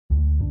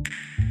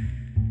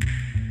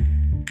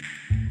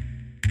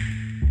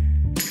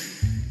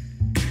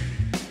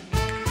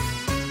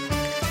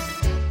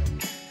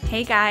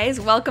Hey guys,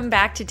 welcome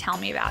back to Tell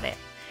Me About It.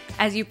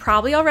 As you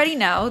probably already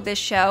know, this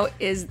show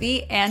is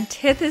the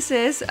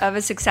antithesis of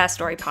a success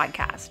story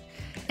podcast.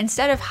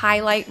 Instead of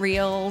highlight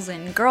reels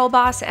and girl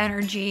boss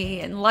energy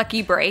and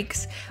lucky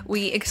breaks,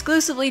 we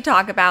exclusively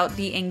talk about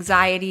the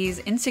anxieties,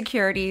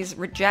 insecurities,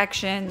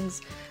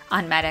 rejections,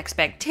 unmet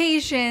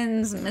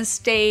expectations,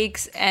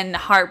 mistakes, and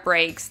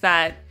heartbreaks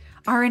that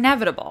are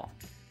inevitable.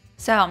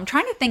 So I'm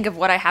trying to think of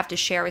what I have to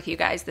share with you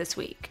guys this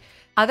week.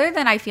 Other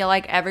than I feel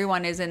like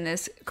everyone is in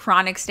this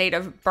chronic state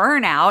of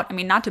burnout, I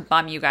mean, not to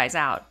bum you guys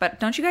out, but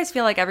don't you guys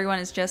feel like everyone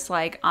is just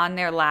like on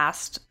their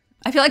last...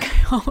 I feel like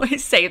I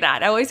always say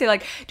that. I always say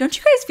like, don't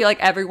you guys feel like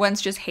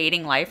everyone's just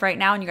hating life right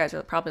now? And you guys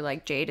are probably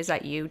like, Jade, is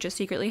that you just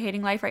secretly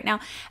hating life right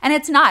now? And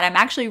it's not. I'm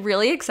actually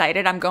really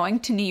excited. I'm going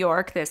to New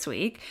York this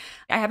week.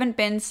 I haven't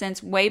been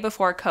since way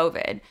before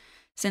COVID,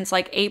 since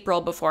like April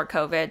before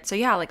COVID. So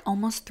yeah, like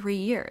almost 3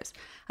 years.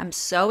 I'm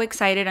so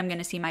excited. I'm going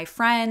to see my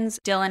friends.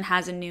 Dylan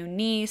has a new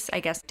niece. I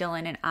guess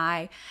Dylan and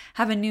I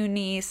have a new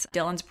niece.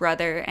 Dylan's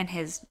brother and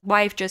his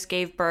wife just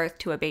gave birth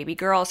to a baby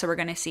girl. So we're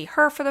going to see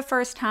her for the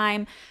first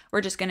time. We're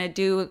just going to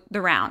do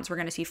the rounds. We're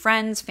going to see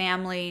friends,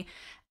 family,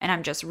 and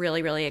I'm just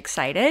really, really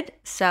excited.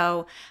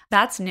 So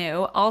that's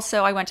new.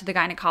 Also, I went to the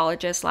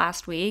gynecologist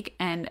last week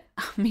and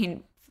I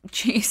mean,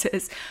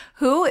 Jesus,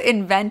 who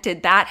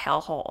invented that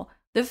hellhole?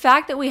 The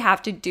fact that we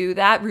have to do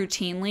that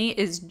routinely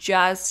is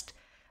just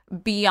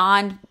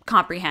beyond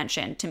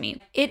comprehension to me.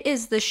 It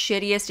is the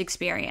shittiest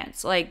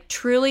experience, like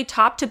truly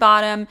top to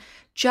bottom,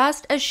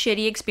 just a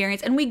shitty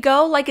experience. And we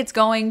go like it's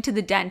going to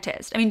the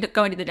dentist. I mean,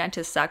 going to the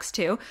dentist sucks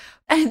too.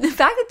 And the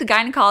fact that the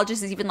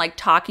gynecologist is even like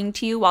talking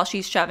to you while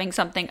she's shoving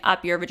something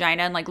up your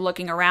vagina and like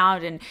looking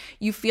around and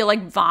you feel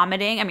like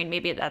vomiting. I mean,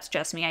 maybe that's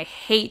just me. I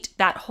hate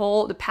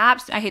the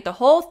PAPs. I hate the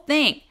whole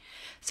thing.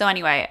 So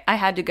anyway, I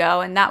had to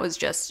go and that was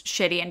just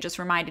shitty and just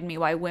reminded me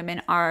why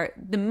women are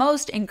the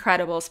most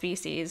incredible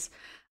species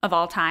of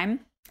all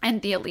time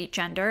and the elite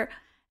gender.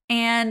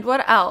 And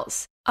what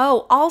else?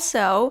 Oh,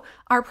 also,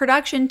 our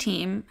production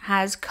team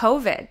has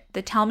COVID.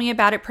 The Tell Me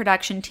About It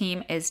production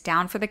team is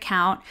down for the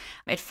count.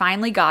 It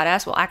finally got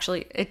us. Well,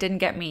 actually, it didn't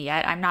get me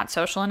yet. I'm not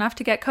social enough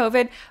to get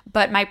COVID,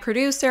 but my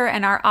producer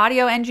and our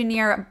audio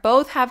engineer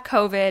both have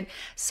COVID.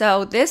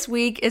 So this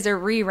week is a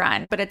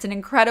rerun, but it's an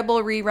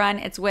incredible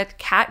rerun. It's with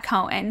Kat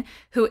Cohen,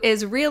 who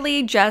is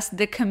really just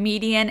the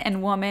comedian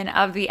and woman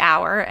of the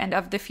hour and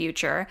of the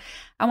future.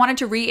 I wanted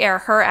to re-air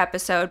her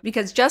episode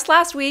because just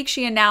last week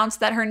she announced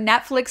that her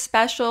Netflix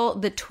special,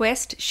 The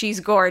Twist, She's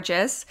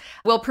Gorgeous,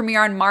 will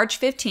premiere on March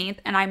 15th,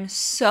 and I'm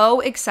so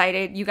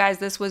excited. You guys,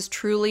 this was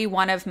truly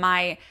one of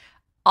my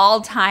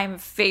all-time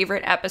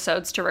favorite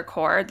episodes to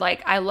record.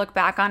 Like, I look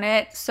back on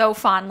it so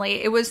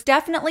fondly. It was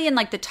definitely in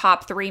like the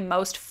top 3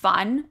 most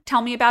fun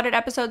Tell Me About It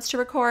episodes to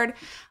record.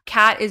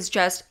 Kat is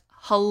just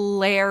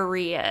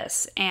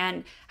hilarious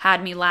and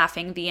had me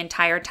laughing the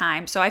entire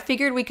time. So I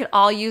figured we could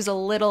all use a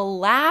little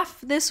laugh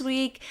this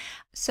week.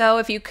 So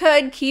if you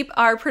could keep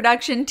our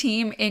production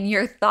team in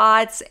your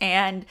thoughts,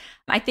 and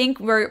I think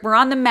we're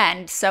on the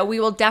mend. So we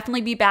will definitely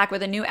be back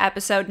with a new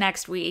episode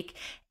next week.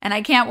 And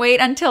I can't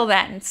wait until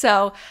then.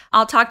 So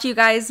I'll talk to you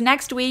guys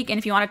next week. And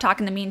if you want to talk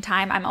in the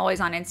meantime, I'm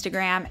always on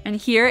Instagram. And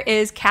here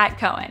is Kat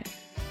Cohen.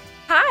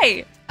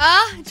 Hi.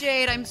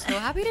 Jade, I'm so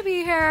happy to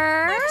be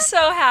here. I'm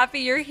so happy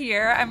you're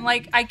here. I'm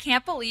like, I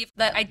can't believe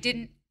that I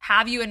didn't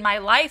have you in my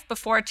life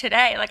before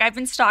today. Like, I've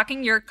been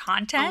stalking your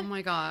content. Oh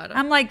my God.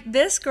 I'm like,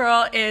 this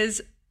girl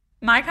is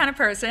my kind of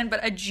person, but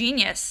a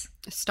genius.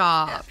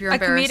 Stop. You're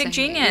embarrassing a comedic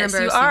genius. You're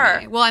embarrassing you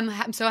are. Me. Well,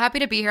 I'm so happy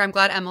to be here. I'm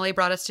glad Emily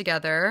brought us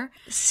together.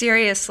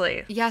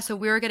 Seriously. Yeah, so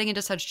we were getting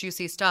into such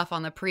juicy stuff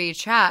on the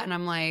pre-chat, and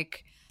I'm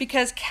like...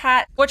 Because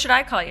Kat, what should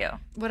I call you?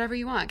 Whatever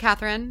you want.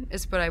 Catherine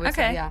is what I would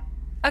say, yeah.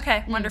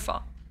 Okay,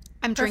 wonderful.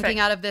 I'm drinking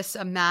out of this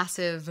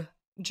massive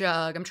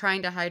jug. I'm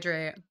trying to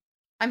hydrate.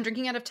 I'm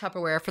drinking out of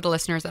Tupperware for the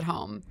listeners at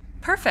home.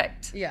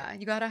 Perfect. Yeah,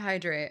 you gotta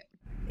hydrate.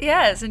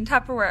 Yes, in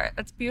Tupperware.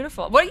 That's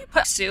beautiful. What do you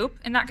put? Soup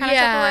in that kind of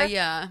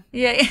Tupperware?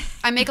 Yeah.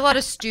 I make a lot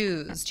of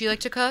stews. Do you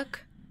like to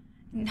cook?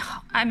 No,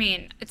 I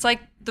mean, it's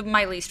like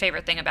my least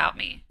favorite thing about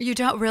me. You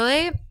don't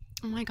really?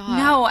 Oh my God.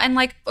 No, and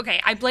like,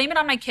 okay, I blame it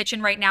on my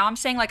kitchen right now. I'm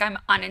saying like I'm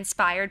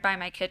uninspired by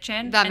my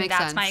kitchen. That makes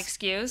sense. And that's my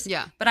excuse.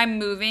 Yeah. But I'm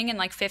moving in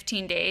like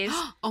 15 days.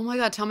 Oh my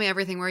God, tell me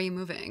everything. Where are you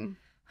moving?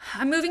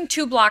 I'm moving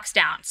 2 blocks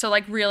down. So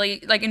like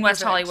really, like in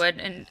West Hollywood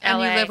in LA.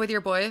 And you live with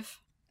your boyfriend?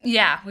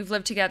 Yeah, we've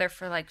lived together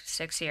for like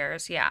 6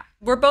 years. Yeah.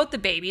 We're both the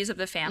babies of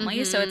the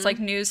family. So it's like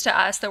news to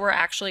us that we're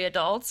actually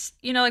adults.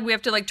 You know, like we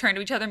have to like turn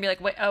to each other and be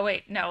like,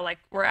 wait, no, like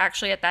we're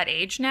actually at that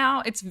age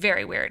now. It's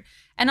very weird.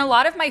 And a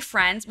lot of my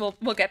friends,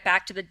 we'll get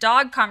back to the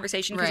dog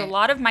conversation because a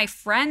lot of my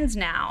friends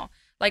now,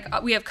 like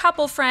we have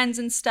couple friends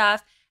and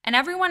stuff, and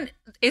everyone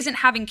isn't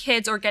having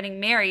kids or getting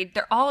married.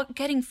 They're all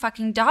getting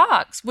fucking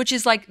dogs, which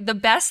is like the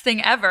best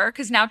thing ever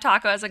because now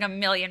Taco has like a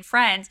million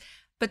friends.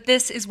 But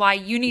this is why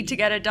you need to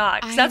get a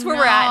dog. 'Cause that's I where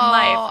we're at in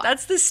know. life.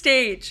 That's the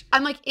stage.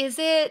 I'm like, is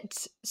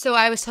it? So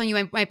I was telling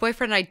you, my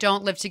boyfriend and I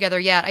don't live together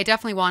yet. I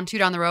definitely want to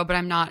down the road, but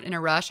I'm not in a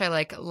rush. I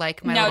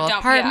like my No, little don't-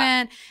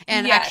 apartment. yeah.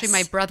 And Yes. actually,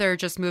 my brother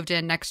just moved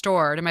in next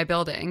door to my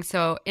building.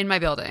 So in my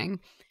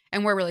building,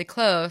 and we're really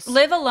close.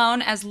 Live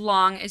alone as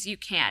long as you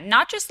can.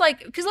 Not just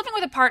like, because living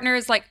with a partner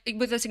is like,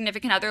 with a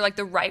significant other, like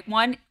the right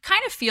one,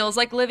 kind of feels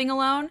like living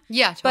alone.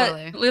 Yeah,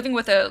 totally. But living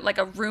with a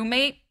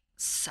roommate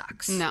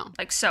sucks. No.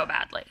 Like so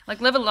badly.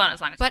 Like live alone as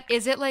long as But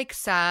is it like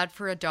sad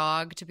for a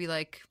dog to be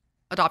like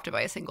adopted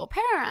by a single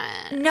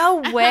parent?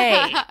 No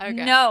way. Okay.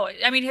 No.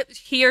 I mean,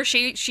 he or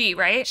she,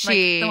 right?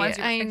 She.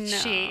 I know.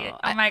 She.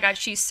 Oh my God,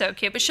 she's so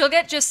cute. But she'll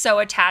get just so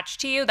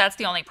attached to you. That's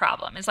the only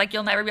problem. It's like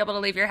you'll never be able to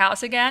leave your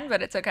house again,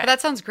 but it's okay. But that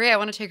sounds great. I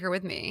want to take her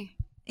with me.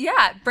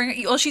 Yeah, bring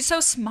her. Well, she's so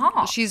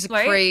small. She's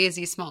right?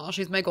 crazy small.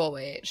 She's my goal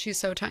weight. She's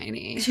so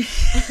tiny.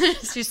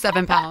 She's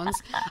 7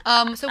 pounds.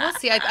 So we'll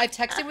see. I've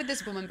texted with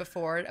this woman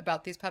before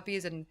about these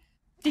puppies, and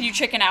Did you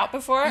chicken out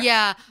before?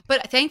 yeah,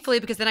 but thankfully,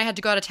 because then I had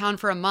to go out of town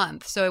for a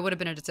month, so it would have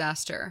been a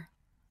disaster.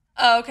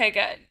 Oh, okay,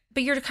 good.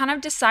 But you're kind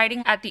of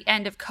deciding at the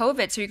end of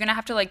COVID, so you're gonna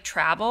have to like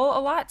travel a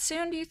lot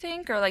soon. Do you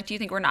think, or like, do you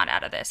think we're not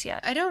out of this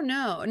yet? I don't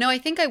know. No, I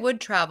think I would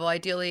travel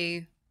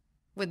ideally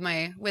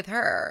with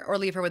her, or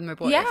leave her with my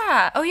boy.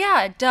 Yeah. Oh,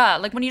 yeah. Duh.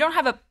 Like when you don't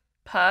have a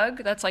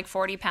pug that's like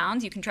 40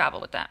 pounds, you can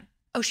travel with them.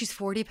 Oh, she's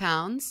 40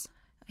 pounds.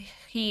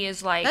 He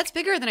is like That's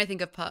bigger than I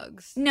think of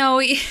pugs. no.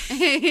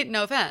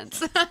 No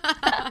offense.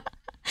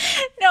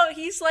 No,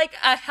 he's like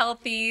a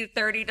healthy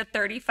 30 to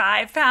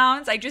 35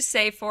 pounds. I just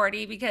say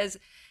 40 because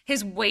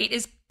his weight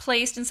is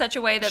placed in such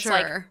a way that's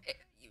like, Sure.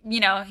 you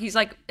know, he's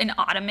like an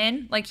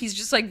ottoman. Like he's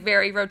just like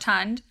very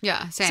rotund.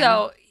 Yeah, same.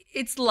 So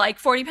it's like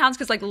 40 pounds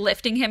because like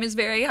lifting him is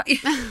very,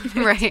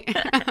 Right.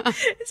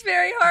 it's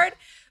very hard.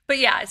 But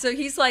yeah, so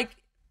he's like,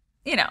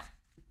 you know,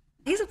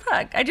 he's a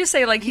pug. I just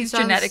say like he's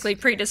sounds- genetically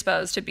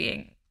predisposed to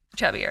being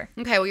chubbier.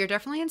 Okay, well, you're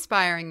definitely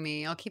inspiring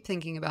me. I'll keep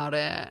thinking about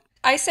it.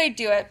 I say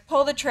do it.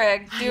 Pull the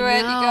trig. Do it.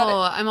 You got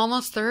it. I'm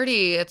almost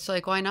 30. It's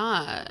like, why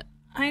not?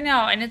 I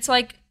know. And it's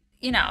like,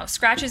 you know,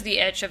 scratches the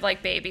itch of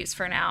like babies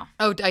for now.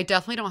 Oh, I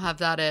definitely don't have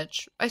that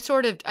itch.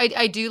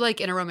 I do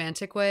like in a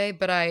romantic way,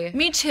 but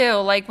Me too.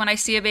 Like when I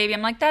see a baby,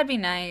 I'm like, that'd be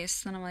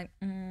nice. And I'm like,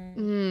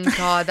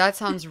 God, that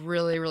sounds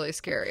really, really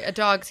scary. A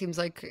dog seems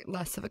like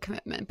less of a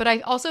commitment. But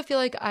I also feel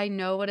like I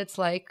know what it's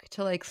like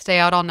to like stay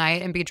out all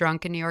night and be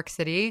drunk in New York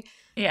City.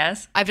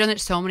 yes. I've done it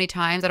so many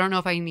times. I don't know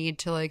if I need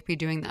to like be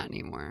doing that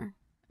anymore.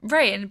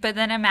 Right. But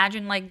then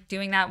imagine like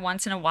doing that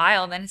once in a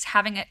while. Then it's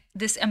having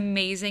this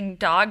amazing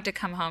dog to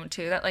come home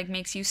to that like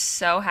makes you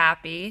so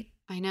happy.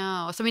 I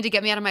know. Somebody to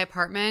get me out of my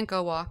apartment,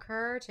 go walk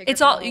her. Take It's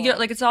her all for a walk.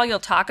 like it's all you'll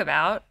talk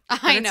about. but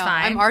I it's know.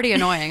 fine. I'm already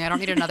annoying. I don't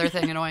need another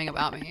thing annoying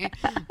about me.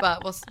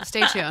 But we'll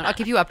stay tuned. I'll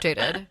keep you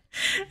updated.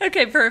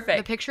 Okay, The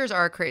perfect. pictures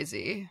are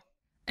crazy.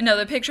 No,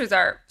 the pictures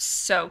are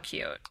so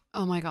cute.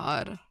 Oh my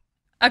God.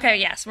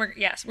 Okay,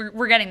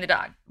 we're getting the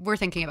dog. We're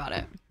thinking about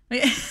it.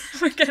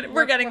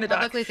 we're getting the dog.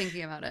 Publicly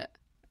thinking about it.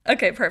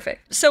 Okay,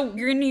 perfect. So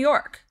you're in New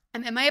York.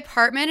 I'm in my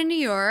apartment in New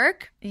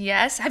York.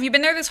 Yes. Have you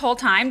been there this whole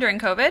time during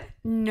COVID?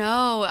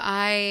 No,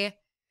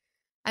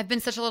 I've been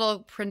such a little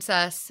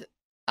princess.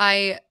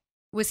 I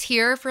was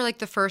here for like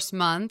the first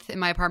month in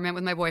my apartment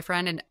with my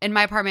boyfriend, and in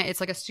my apartment it's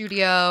like a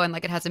studio and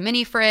like it has a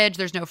mini fridge.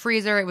 There's no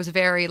freezer. It was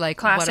very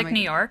like what Classic am I-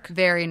 New York.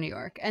 Very New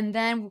York. And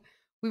then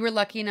we were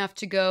lucky enough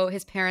to go.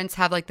 His parents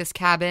have like this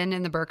cabin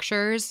in the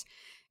Berkshires,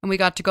 and we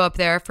got to go up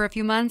there for a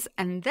few months,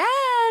 and then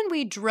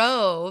we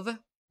drove.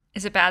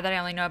 Is it bad that I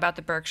only know about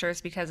the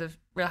Berkshires because of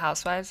Real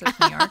Housewives of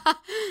New York?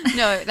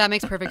 No, that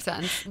makes perfect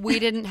sense. We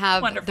didn't have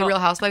the Wonderful. Real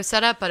Housewives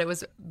set up, but it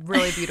was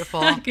really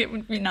beautiful.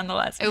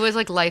 Nonetheless. It was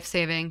like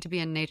life-saving to be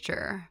in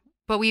nature.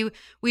 But we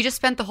just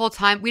spent the whole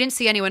time. We didn't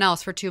see anyone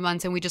else for 2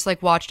 months, and we just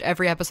like watched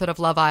every episode of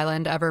Love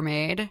Island ever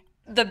made.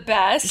 The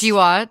best. Do you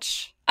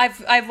watch?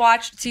 I've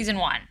watched season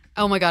 1.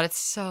 Oh my God, it's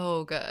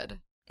so good.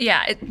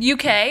 Yeah,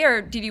 UK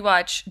or did you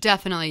watch?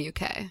 Definitely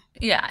UK.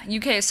 Yeah,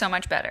 UK is so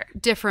much better.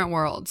 Different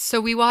worlds. So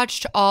we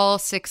watched all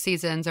 6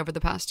 seasons over the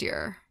past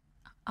year.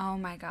 Oh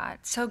my God,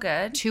 so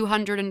good.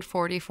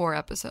 244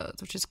 episodes,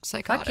 which is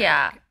psychotic. Fuck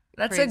yeah.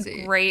 That's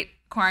Crazy. a great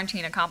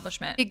quarantine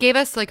accomplishment. It gave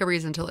us like a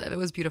reason to live. It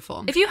was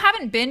beautiful. If you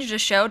haven't binged a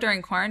show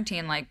during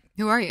quarantine, like,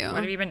 Who are you? what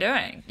have you been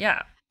doing?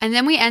 Yeah. And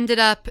then we ended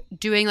up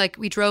doing like,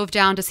 we drove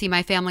down to see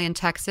my family in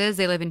Texas.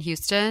 They live in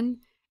Houston.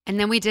 And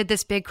then we did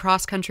this big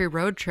cross country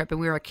road trip and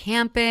we were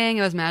camping.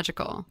 It was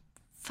magical.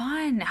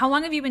 Fun. How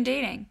long have you been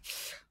dating?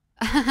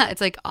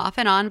 It's like off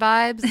and on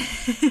vibes.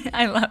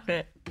 I love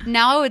it.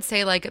 Now I would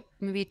say like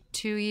maybe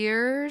 2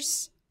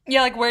 years.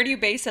 Yeah, like where do you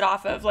base it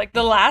off of? Like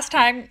the last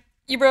time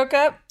you broke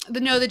up?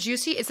 The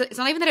juicy, it's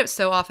not even that it was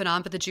so off and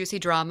on, but the juicy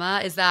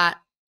drama is that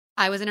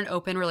I was in an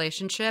open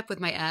relationship with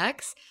my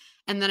ex.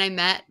 And then I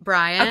met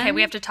Brian. Okay,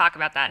 we have to talk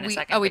about that in a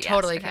second. Oh, we but yes,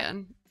 totally okay.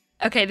 can.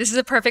 Okay, this is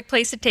a perfect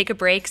place to take a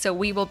break, so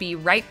we will be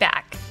right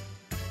back.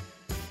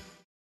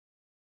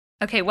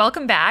 Okay,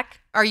 welcome back.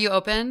 Are you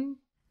open?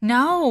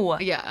 No.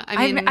 Yeah,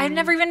 I've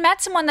never even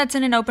met someone that's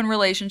in an open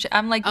relationship.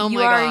 I'm like, Oh you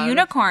my are God. a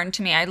unicorn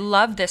to me. I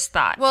love this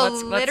thought. Well,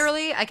 Let's-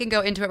 literally, I can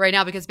go into it right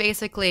now because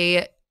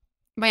basically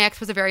my ex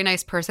was a very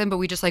nice person, but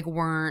we just like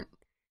weren't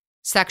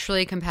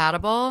sexually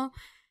compatible.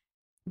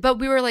 But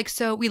we were like,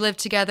 so we lived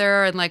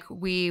together and like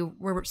we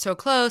were so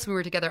close. We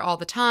were together all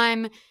the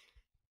time.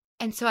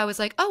 And so I was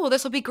like, oh, well,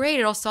 this will be great.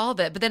 It'll solve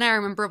it. But then I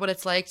remember what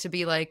it's like to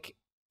be like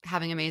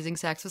having amazing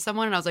sex with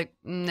someone. And I was like,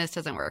 this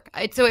doesn't work.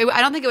 I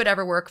don't think it would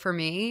ever work for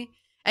me.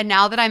 And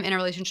now that I'm in a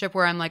relationship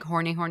where I'm like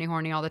horny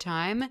all the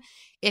time,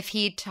 if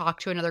he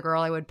talked to another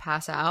girl, I would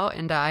pass out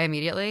and die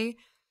immediately.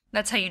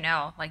 That's how you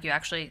know, like, you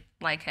actually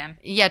like him.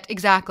 Yeah,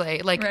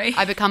 exactly. Like Right.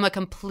 I become a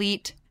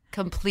complete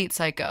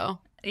psycho.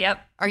 Yep.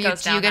 Do you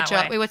get that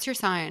way. Wait, what's your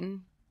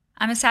sign?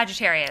 I'm a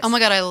Sagittarius. Oh my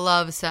God, I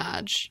love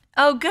Sag.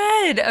 Oh,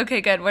 good.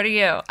 Okay, good. What are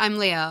you? I'm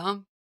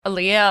Leo. A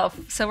Leo.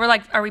 So we're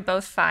like, are we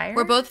both fire?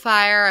 We're both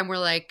fire and we're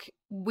like,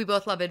 we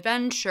both love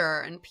adventure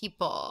and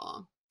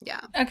people.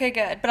 Yeah. Okay,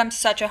 good. But I'm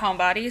such a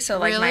homebody, so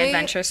like my Really?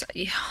 adventures,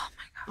 yeah, oh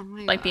my God, Oh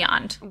my like God.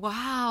 beyond.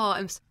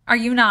 Wow. Are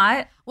you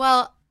not?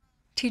 Well,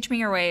 Teach me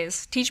your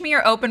ways. Teach me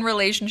your open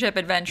relationship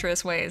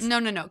adventurous ways. no.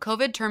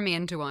 COVID turned me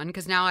into one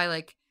because now I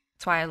like,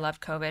 That's why I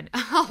loved COVID.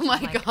 oh my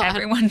Like, God.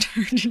 everyone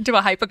turned into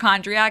a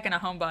hypochondriac and a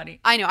homebody.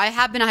 I know. I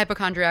have been a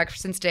hypochondriac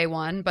since day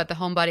one, but the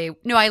homebody,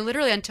 no, I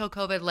literally, until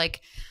COVID,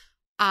 like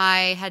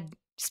I had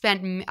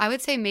spent, I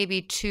would say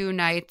maybe 2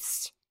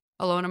 nights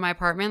alone in my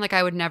apartment. Like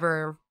I would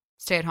never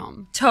stay at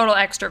home. Total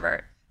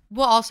extrovert.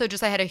 Well, also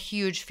just I had a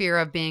huge fear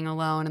of being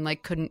alone and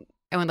like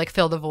I would like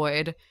fill the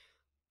void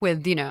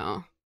with,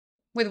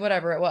 with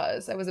whatever it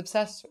was. I was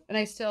obsessed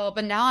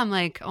but now I'm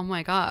like, oh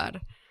my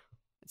God,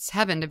 it's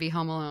heaven to be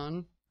home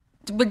alone.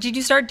 But did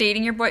you start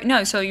dating your boy?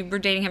 No, so you were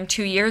dating him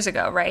 2 years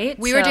ago, right?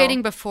 We were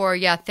dating before,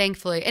 yeah,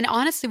 thankfully. And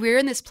honestly, we were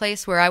in this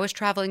place where I was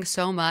traveling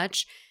so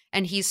much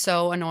and he's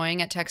so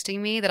annoying at texting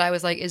me that I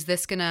was like, is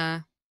this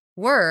gonna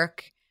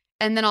work?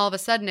 And then all of a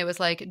sudden it was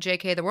like,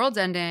 JK, the world's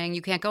ending.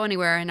 You can't go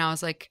anywhere. And I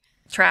was like,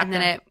 trapped. and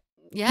then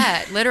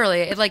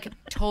literally, it like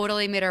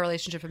totally made our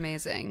relationship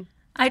amazing.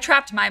 I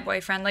trapped my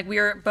boyfriend. Like, we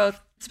were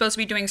both supposed to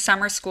be doing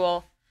summer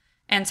school.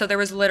 And so there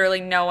was literally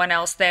no one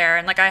else there.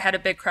 And like, I had a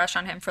big crush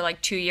on him for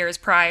like 2 years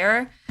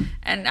prior.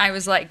 And I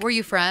was like, Were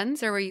you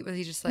friends or was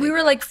he just like? we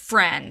were like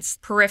friends,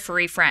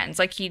 periphery friends.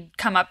 Like, he'd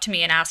come up to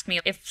me and ask me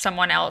if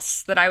someone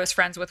else that I was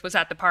friends with was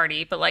at the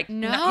party. But like,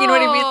 No. you know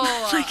what I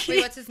mean? Like,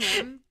 Wait, what's his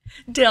name?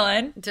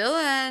 Dylan.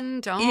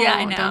 Dylan. Don't. Yeah,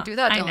 I know. Don't do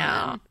that,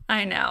 Dylan.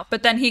 I know.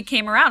 But then he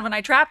came around when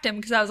I trapped him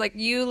because I was like,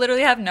 you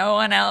literally have no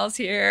one else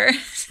here.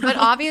 So But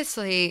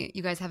obviously,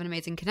 you guys have an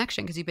amazing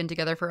connection because you've been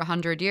together for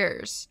 100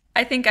 years.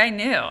 I think I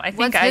knew. I think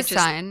What's I his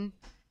just. sign?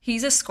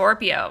 He's a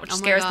Scorpio, which Oh my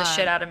scares the God.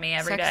 shit out of me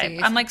every day.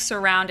 Sexy. I'm like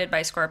surrounded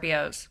by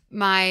Scorpios.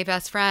 My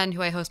best friend,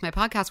 who I host my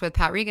podcast with,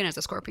 Pat Regan, is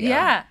a Scorpio.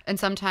 Yeah. And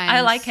sometimes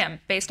I like him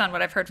based on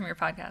what I've heard from your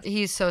podcast.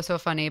 He's so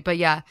funny. But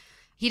yeah,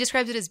 he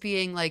describes it as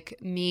being like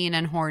mean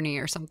and horny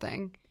or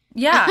something.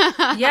 Yeah.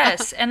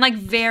 Yes. And like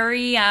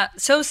very,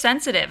 so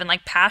sensitive and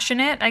like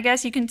passionate, I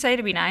guess you can say,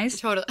 to be nice.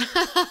 Totally.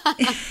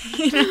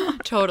 You know?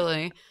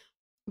 Totally.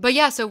 But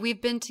yeah, so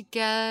we've been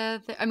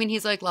together. I mean,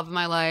 he's like love of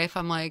my life.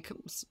 I'm like,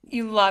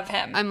 You love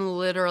him. I'm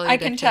literally I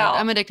addicted. can tell.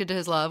 I'm addicted to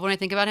his love. When I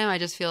think about him, I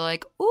just feel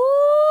like, ooh.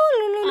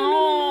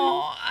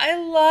 Oh, I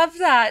love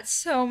that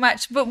so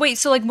much. But wait,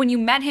 so like when you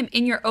met him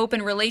in your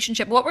open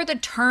relationship, what were the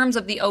terms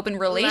of the open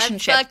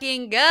relationship? Let's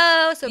fucking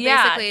go. So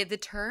Yeah. basically, the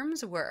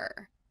terms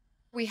were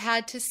we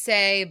had to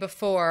say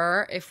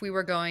before if we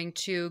were going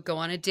to go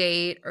on a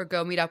date or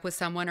go meet up with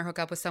someone or hook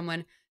up with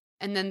someone,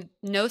 and then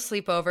no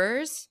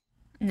sleepovers.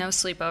 No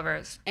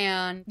sleepovers.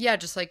 And yeah,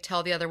 just like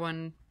tell the other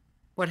one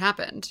what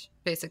happened,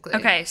 basically.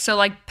 Okay, so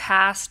like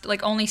past,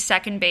 like only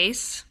second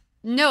base.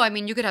 No, I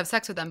mean, you could have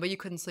sex with them, but you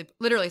couldn't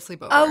literally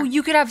sleep over. Oh,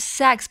 you could have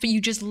sex, but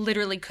you just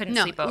literally couldn't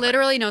No, sleep over.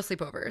 literally no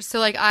sleepovers. So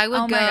like I would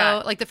Oh my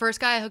God. like the first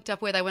guy I hooked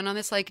up with, I went on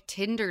this like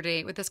Tinder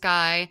date with this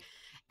guy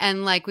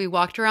and like we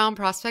walked around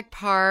Prospect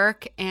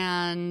Park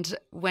and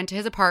went to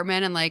his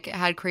apartment and like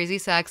had crazy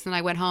sex. And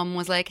I went home and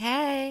was like,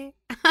 hey.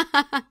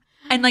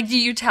 And like,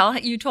 you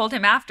told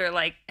him after,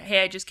 like,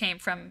 hey, I just came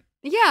from.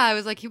 Yeah, I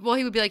was like, he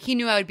would be like, he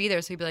knew I would be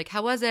there. So he'd be like,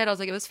 how was it? I was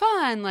like, it was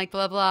fun, like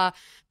blah, blah.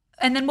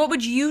 And then what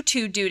would you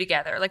two do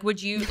together? Like,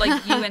 would you,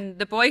 like, you and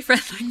the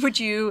boyfriend, like, would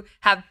you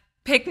have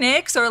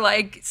picnics or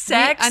like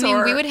sex?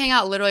 or We would hang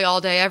out literally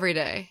all day, every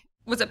day.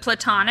 Was it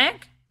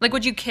platonic? Like,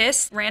 would you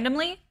kiss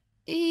randomly?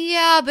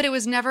 Yeah, but it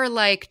was never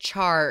like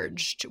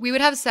charged. We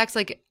would have sex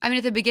like, I mean,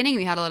 at the beginning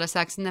we had a lot of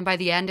sex. And then by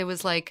the end it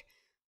was like,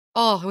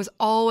 oh, it was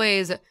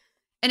always,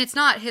 and it's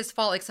not his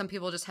fault. Like some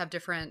people just have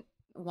different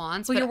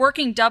wants. Well, but you're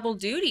working double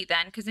duty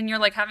then, because then you're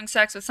like having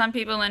sex with some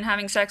people and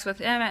having sex with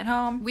him at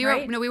home. we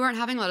right? we weren't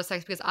having a lot of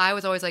sex because I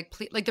was always like,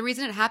 like the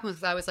reason it happened was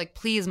because I was like,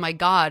 please, my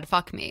God,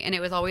 fuck me. And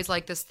it was always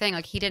like this thing.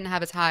 Like he didn't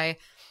have as high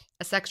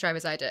a sex drive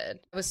as I did.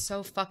 It was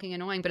so fucking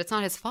annoying, but it's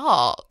not his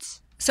fault.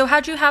 So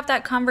how'd you have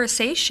that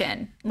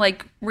conversation?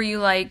 Like, were you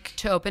like,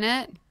 To open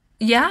it,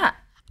 yeah,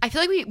 I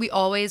feel like we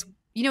always,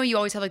 you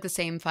always have like the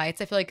same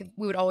fights. I feel like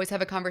we would always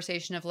have a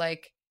conversation of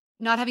like,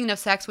 not having enough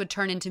sex would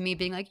turn into me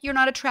being like, you're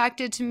not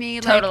attracted to me.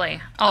 Totally.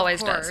 Like,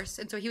 Always of course. does.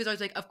 And so he was always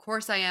like, of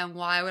course I am.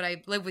 Why would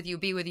I live with you,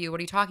 be with you? What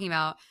are you talking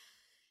about?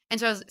 And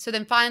so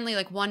then finally,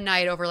 like one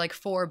night over like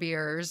 4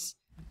 beers.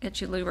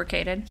 Get you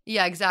lubricated.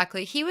 Yeah,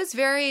 exactly. He was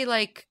very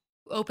like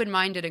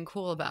open-minded and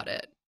cool about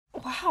it.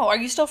 Wow. Are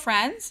you still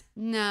friends?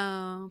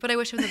 No, but I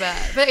wish him the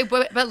best.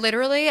 but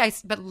literally,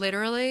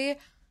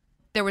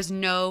 there was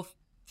no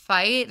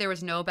fight. There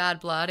was no bad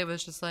blood. It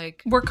was just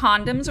like, Were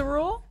condoms a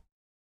rule?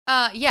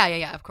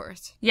 yeah, of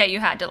course. Yeah, you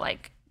had to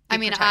like. I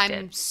mean, protected.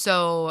 I'm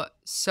so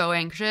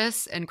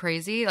anxious and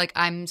crazy. Like,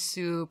 I'm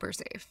super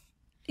safe.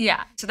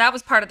 Yeah. So that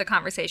was part of the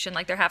conversation.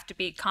 Like, there have to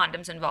be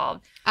condoms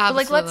involved. Absolutely. But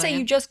like, let's say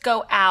you just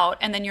go out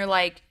and then you're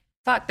like,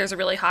 fuck, there's a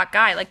really hot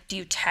guy. Like, do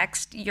you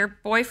text your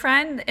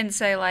boyfriend and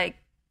say like,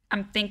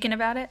 I'm thinking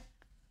about it?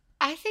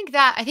 I think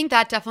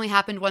that definitely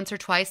happened once or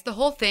twice. The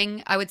whole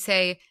thing, I would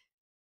say,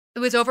 it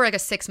was over like a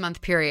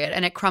 6-month period,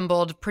 and it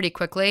crumbled pretty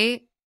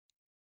quickly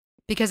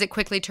because it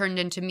quickly turned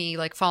into me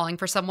like falling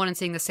for someone and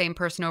seeing the same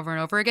person over and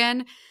over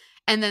again.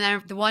 And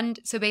then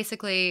so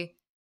basically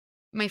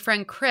my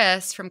friend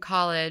Chris from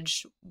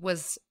college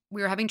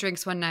we were having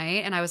drinks one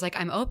night, and I was like,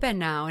 I'm open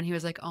now. And he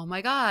was like, oh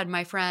my God,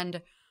 my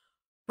friend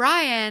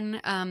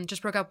Brian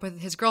just broke up with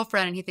his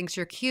girlfriend and he thinks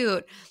you're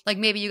cute. Like,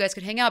 maybe you guys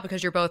could hang out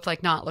because you're both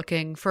like not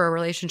looking for a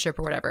relationship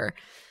or whatever.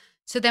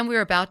 So then we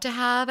were about to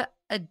have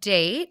a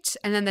date.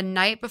 And then the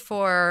night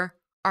before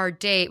our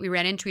date, we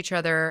ran into each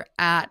other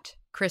at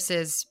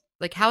Chris's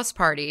like house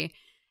party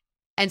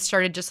and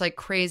started just like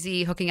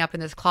crazy hooking up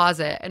in this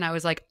closet. And I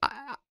was like,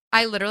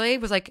 I literally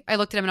was like, I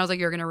looked at him and I was like,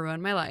 you're going to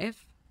ruin my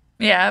life.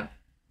 Yeah.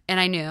 And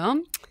I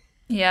knew.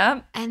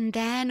 Yeah. And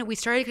then we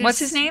started. What's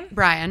his name?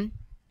 Brian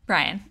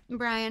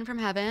from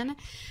heaven.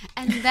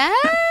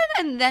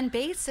 And then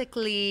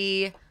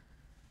basically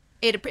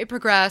it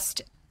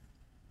progressed.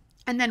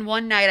 And then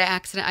one night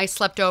I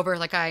slept over.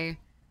 Like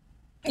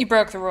You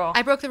broke the rule.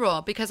 I broke the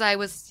rule because I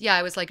was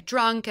like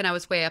drunk and I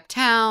was way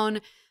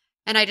uptown.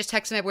 And I just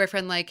texted my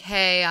boyfriend like,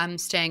 hey, I'm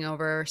staying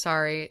over.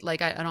 Sorry.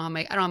 Like I don't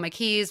have my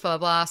keys, blah,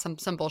 blah, blah,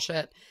 some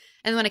bullshit.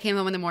 And then when I came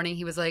home in the morning,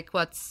 he was like,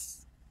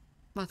 what's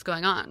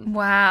going on?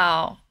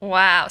 Wow.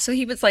 So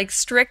he was like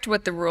strict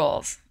with the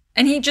rules.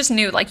 And he just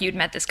knew like you'd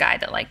met this guy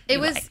that like it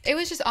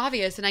was just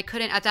obvious, and I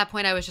couldn't at that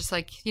point. I was just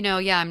like,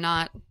 yeah, I'm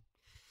not.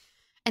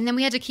 And then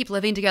we had to keep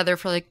living together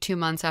for like 2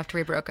 months after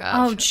we broke up.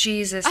 Oh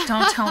Jesus,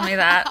 don't tell me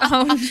that.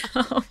 Oh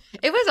no.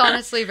 It was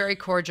honestly very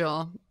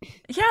cordial.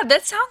 Yeah,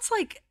 that sounds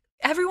like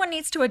everyone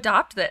needs to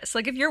adopt this.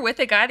 Like if you're with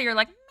a guy that you're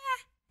like,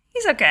 meh,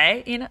 he's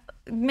okay,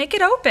 make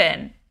it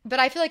open. But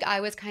I feel like I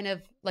was kind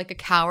of like a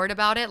coward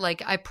about it.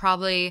 Like I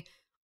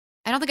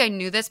don't think I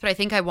knew this, but I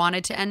think I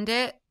wanted to end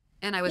it.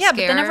 And I was scared.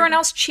 But then everyone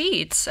else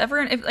cheats.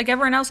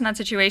 Everyone else in that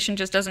situation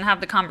just doesn't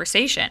have the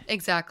conversation.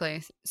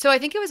 Exactly. So I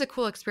think it was a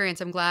cool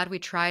experience. I'm glad we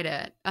tried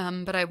it.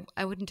 But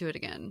I wouldn't do it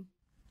again.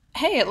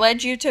 Hey, it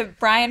led you to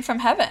Brian from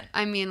heaven.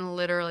 I mean,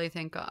 literally,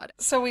 thank God.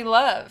 So we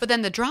love. But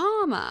then the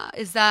drama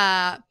is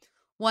that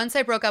once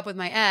I broke up with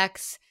my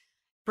ex,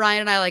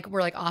 Brian and I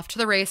were off to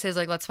the races,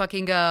 let's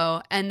fucking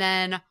go. And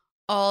then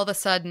all of a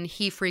sudden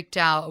he freaked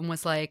out and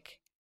was like,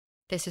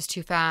 this is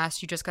too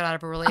fast. You just got out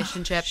of a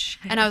relationship.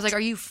 And I was like, are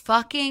you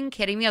fucking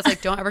kidding me? I was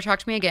like, don't ever talk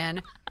to me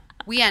again.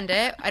 We end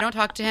it. I don't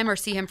talk to him or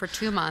see him for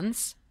 2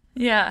 months.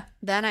 Yeah.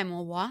 Then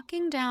I'm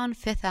walking down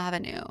Fifth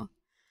Avenue.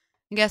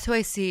 And guess who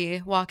I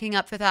see walking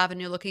up Fifth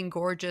Avenue looking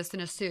gorgeous in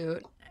a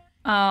suit?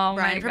 Oh,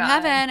 Brian from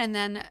heaven. And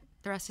then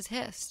the rest is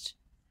hist.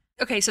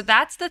 Okay, so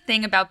that's the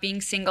thing about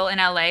being single in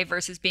LA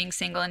versus being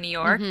single in New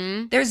York.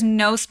 Mm-hmm. There's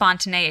no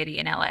spontaneity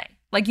in LA.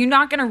 You're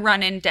not going to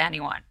run into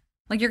anyone.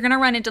 You're going to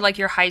run into,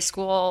 your high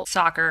school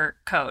soccer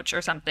coach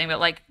or something,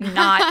 but,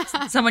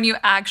 not someone you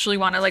actually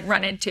want to,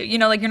 run into. You're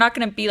not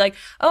going to be like,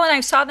 oh, and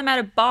I saw them at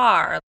a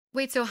bar.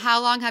 Wait, so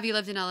how long have you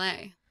lived in LA?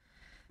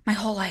 My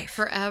whole life.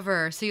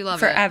 Forever. So you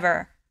love it?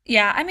 Forever.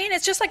 Yeah. I mean,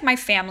 it's just my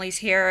family's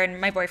here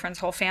and my boyfriend's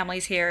whole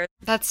family's here.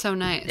 That's so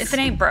nice. If it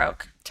ain't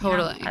broke.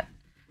 Totally.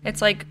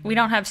 It's we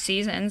don't have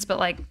seasons,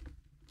 but,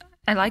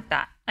 I like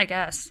that, I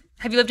guess.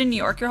 Have you lived in New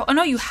York oh,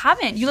 no, you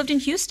haven't. You lived in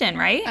Houston,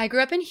 right? I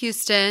grew up in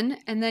Houston,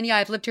 and then,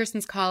 I've lived here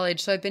since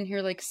college, so I've been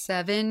here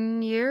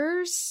 7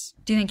 years.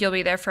 Do you think you'll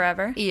be there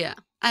forever? Yeah,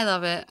 I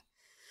love it.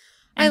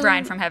 And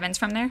Brian from Heaven's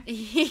from there?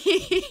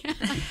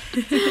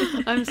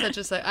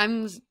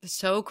 I'm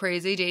so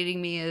crazy. Dating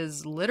me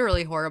is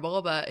literally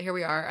horrible, but here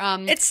we are.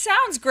 It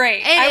sounds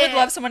great. I would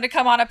love someone to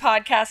come on a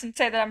podcast and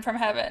say that I'm from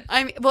heaven.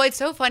 Well, it's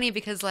so funny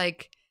because,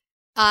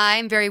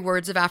 I'm very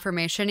words of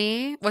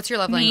affirmation-y. What's your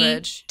love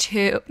language? Me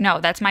too.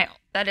 No, that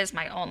is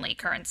my only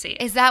currency.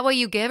 Is that what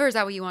you give or is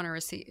that what you want to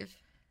receive?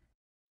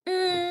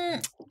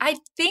 I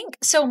think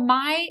so.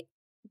 My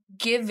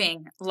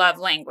giving love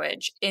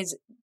language is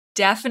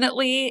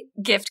definitely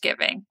gift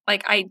giving.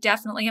 I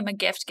definitely am a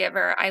gift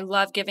giver. I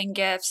love giving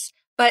gifts,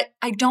 but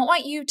I don't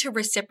want you to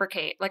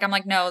reciprocate. I'm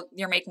like, no,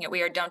 you're making it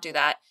weird. Don't do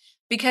that.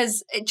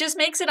 Because it just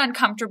makes it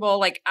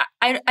uncomfortable.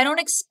 I don't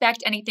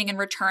expect anything in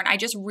return. I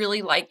just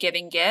really like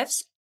giving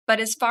gifts. But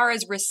as far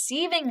as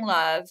receiving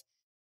love,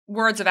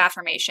 words of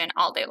affirmation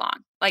all day long.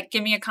 Like,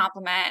 give me a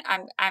compliment.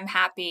 I'm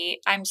happy.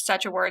 I'm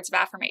such a words of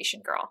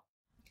affirmation girl.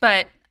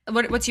 But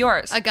what's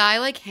yours? A guy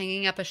like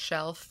hanging up a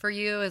shelf for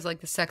you is like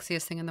the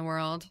sexiest thing in the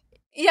world.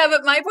 Yeah,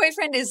 but my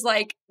boyfriend is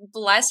like,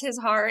 bless his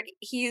heart,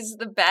 he's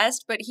the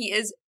best, but he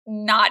is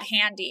not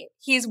handy.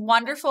 He's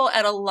wonderful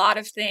at a lot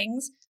of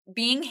things.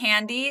 Being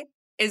handy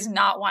is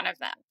not one of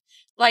them.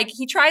 Like,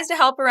 he tries to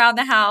help around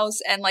the house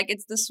and like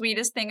it's the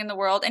sweetest thing in the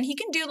world. And he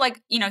can do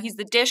like, you know, he's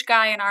the dish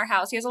guy in our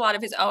house. He has a lot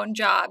of his own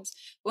jobs.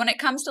 But when it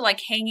comes to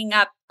like hanging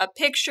up a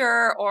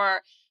picture,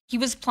 or he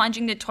was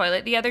plunging the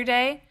toilet the other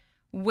day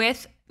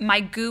with my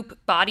Goop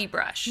body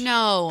brush.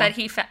 No. That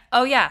he found.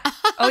 Oh, yeah.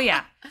 Oh,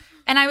 yeah.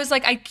 And I was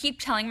like, I keep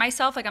telling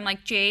myself, like, I'm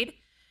like, Jade,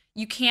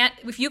 you can't,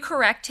 if you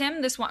correct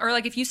him this one, or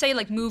like if you say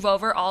like move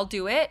over, I'll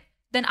do it,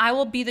 then I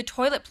will be the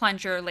toilet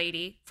plunger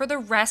lady for the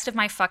rest of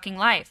my fucking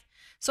life.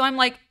 So I'm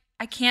like,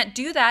 I can't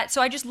do that.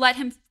 So I just let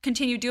him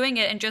continue doing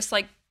it and just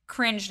like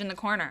cringed in the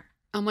corner.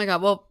 Oh my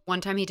God. Well,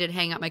 one time he did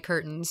hang up my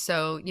curtains,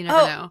 so you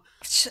never know.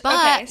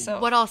 But okay, so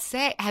what I'll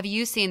say, have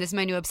you seen, this is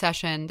my new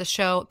obsession, the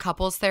show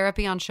Couples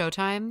Therapy on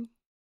Showtime?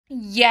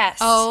 yes.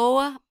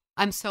 Oh,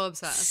 I'm so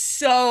obsessed.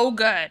 So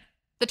good.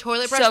 The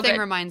toilet brush So thing good.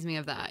 reminds me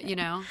of that, you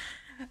know?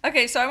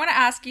 Okay, so I want to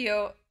ask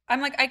you, I'm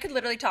like, I could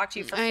literally talk to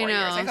you for 4 I know,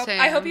 years. I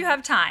same. hope you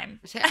have time.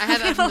 I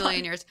have a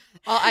million years.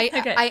 Well,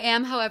 Okay. I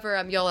am,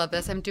 however, you'll love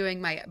this. I'm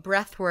doing my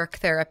breathwork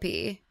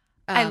therapy.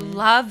 I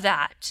love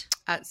that.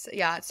 At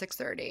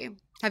 6:30.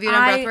 Have you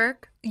done breathwork?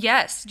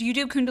 Yes. Do you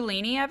do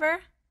Kundalini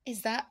ever?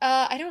 Is that?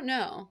 I don't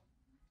know.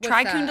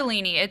 Try What's that?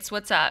 Kundalini. It's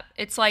what's up.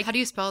 It's like, How do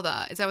you spell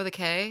that? Is that with a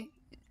K?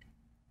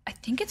 I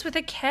think it's with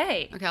a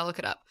K. Okay, I'll look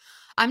it up.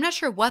 I'm not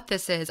sure what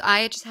this is.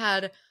 I just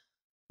had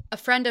a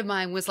friend of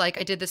mine was like,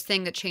 I did this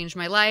thing that changed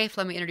my life.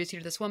 Let me introduce you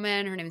to this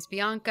woman. Her name is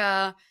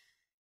Bianca.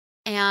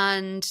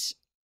 And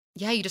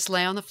yeah, you just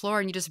lay on the floor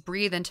and you just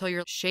breathe until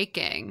you're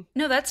shaking.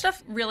 No, that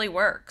stuff really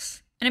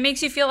works. And it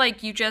makes you feel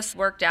like you just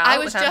worked out. I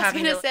was without just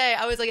having going to say,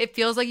 I was like, it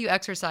feels like you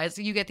exercise.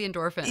 You get the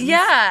endorphins.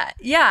 Yeah.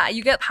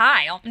 You get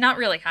high. Not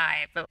really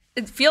high, but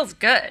it feels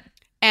good.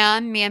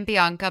 And me and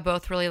Bianca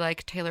both really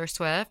like Taylor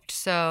Swift.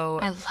 So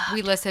I love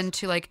we listened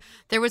to like,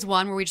 there was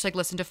one where we just like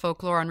listened to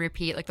Folklore on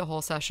repeat like the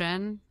whole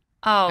session.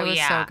 Oh, It was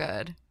yeah. so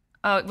good.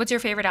 Oh, what's your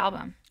favorite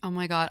album? Oh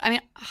my God. I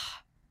mean,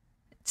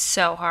 It's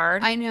so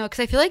hard. I know, because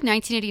I feel like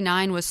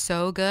 1989 was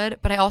so good,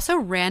 but I also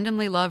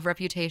randomly love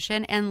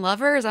Reputation, and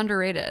Lover is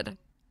underrated.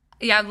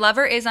 Yeah,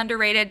 Lover is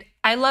underrated.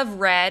 I love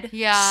Red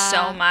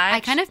so much.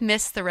 I kind of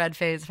miss the Red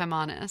phase, if I'm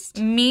honest.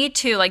 Me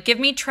too. Like, give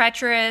me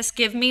Treacherous.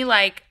 Give me,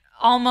 like,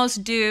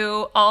 Almost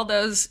Do. All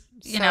those,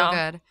 you know.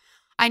 Good.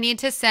 I need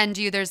to send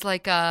you, there's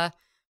like a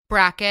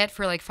bracket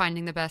for like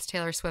finding the best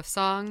Taylor Swift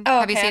song. Oh,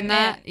 Have you okay, seen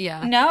that?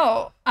 Yeah.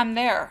 No, I'm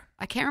there.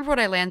 I can't remember what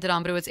I landed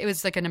on, but it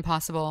was like an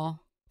impossible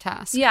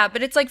task. Yeah,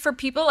 but it's like for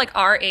people like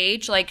our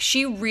age, like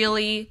she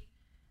really,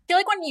 I feel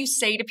like when you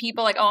say to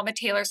people like, oh, I'm a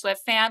Taylor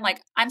Swift fan,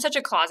 like I'm such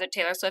a closet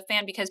Taylor Swift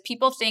fan because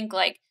people think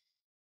like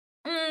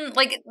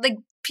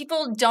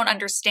people don't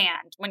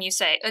understand when you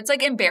say, it's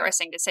like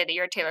embarrassing to say that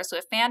you're a Taylor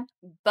Swift fan.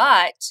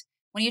 But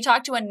when you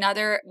talk to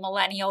another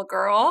millennial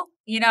girl,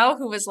 you know,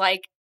 who was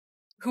like,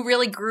 who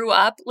really grew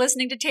up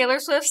listening to Taylor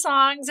Swift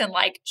songs, and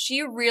like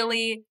she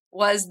really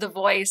was the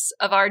voice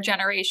of our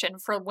generation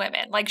for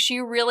women. Like she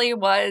really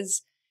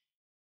was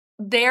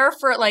there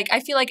for like,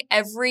 I feel like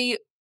every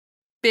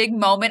big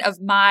moment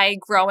of my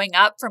growing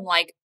up from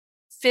like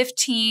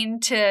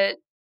 15 to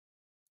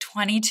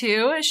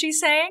 22, as she's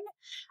saying,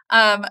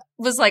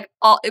 was like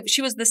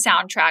she was the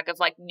soundtrack of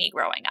like me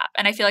growing up.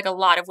 And I feel like a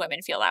lot of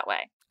women feel that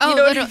way. Oh, you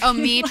know what I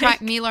mean? me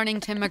Like, me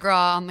learning Tim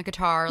McGraw on the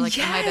guitar like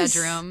in my Yes.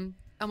 bedroom.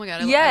 Oh my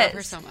God, I love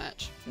her so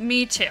much.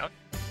 Me too.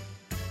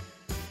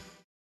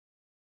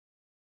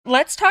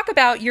 Let's talk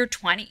about your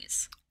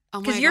 20s. Oh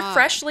my Because you're God.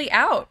 freshly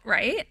out,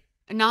 right?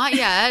 Not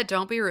yet.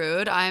 Don't be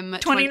rude. I'm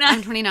 29.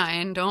 I'm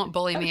 29. Don't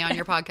bully me on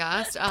your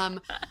podcast.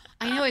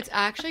 I know it's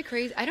actually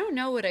crazy. I don't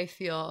know what I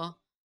feel.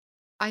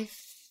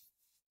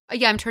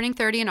 Yeah, I'm turning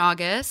 30 in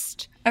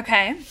August.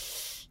 Okay.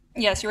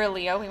 Yes, you're a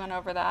Leo. We went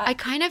over that. I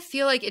kind of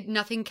feel like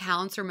nothing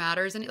counts or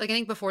matters. And like I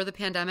think before the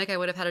pandemic, I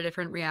would have had a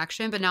different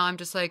reaction. But now I'm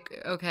just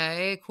like,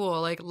 okay, cool.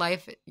 Like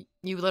life,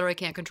 you literally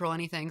can't control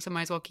anything, so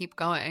might as well keep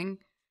going.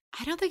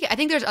 I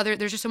think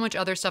there's just so much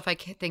other stuff I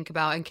think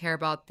about and care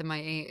about than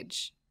my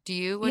age. Do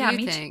you? What do you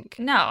me think?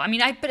 No, I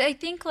mean, I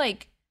think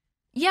like,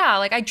 yeah,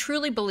 like I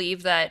truly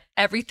believe that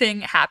everything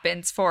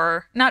happens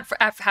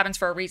happens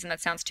for a reason.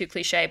 That sounds too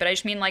cliche, but I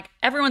just mean like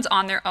everyone's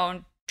on their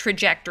own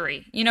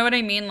trajectory. You know what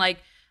I mean? Like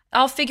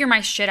I'll figure my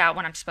shit out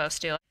when I'm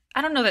supposed to.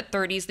 I don't know that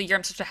 30 is the year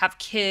I'm supposed to have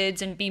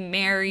kids and be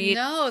married.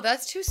 No,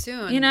 that's too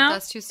soon. You know?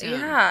 That's too soon.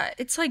 Yeah,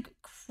 it's like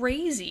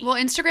crazy. Well,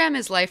 Instagram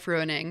is life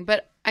ruining,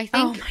 but I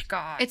oh think my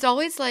God. it's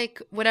always like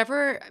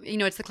whatever,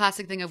 it's the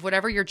classic thing of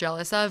whatever you're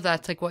jealous of,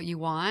 that's like what you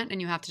want. And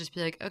you have to just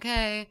be like,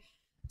 okay.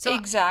 So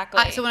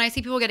exactly. So when I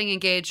see people getting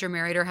engaged or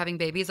married or having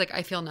babies, like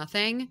I feel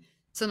nothing.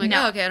 So I'm like,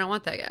 No. oh, okay, I don't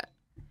want that yet.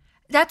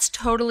 That's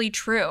totally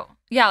true.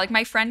 Yeah, like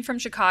my friend from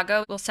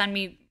Chicago will send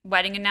me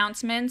wedding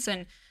announcements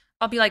and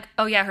I'll be like,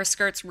 oh yeah, her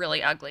skirt's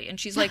really ugly. And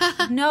she's like,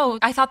 no,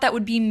 I thought that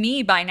would be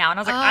me by now. And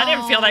I was like, I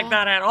didn't feel like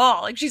that at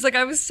all. Like, she's like,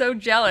 I was so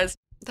jealous.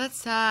 That's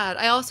sad.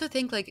 I also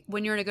think like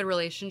when you're in a good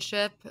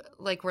relationship,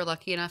 like we're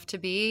lucky enough to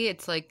be,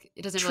 it's like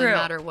it doesn't really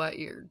matter what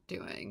you're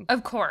doing.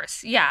 Of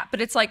course. Yeah.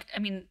 But it's like, I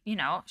mean, you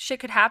know, shit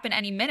could happen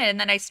any minute and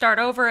then I start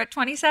over at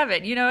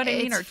 27. You know what I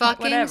mean? It's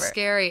fucking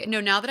scary.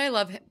 No, now that I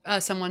love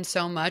someone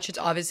so much, it's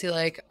obviously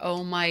like,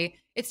 oh my,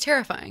 it's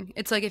terrifying.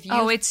 It's like if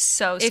you it's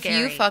so scary.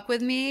 If you fuck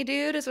with me,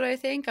 dude, is what I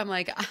think. I'm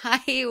like,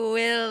 I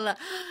will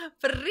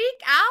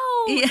freak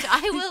out. Yeah.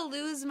 I will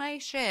lose my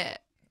shit.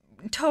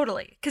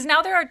 Totally. Because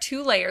now there are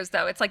 2 layers,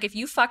 though. It's like if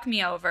you fuck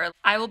me over,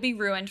 I will be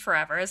ruined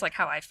forever, is like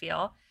how I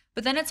feel.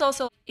 But then it's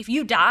also if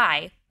you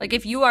die, like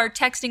if you are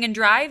texting and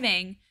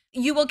driving,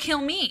 you will kill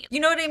me. You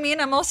know what I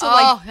mean? I'm also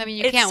like, I mean,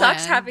 you can't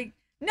sucks win. having.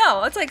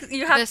 No, it's like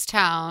you have this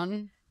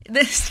town.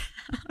 I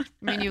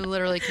mean, you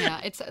literally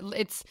can't.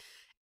 It's.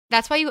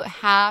 That's why you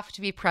have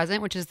to be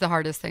present, which is the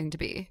hardest thing to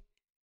be.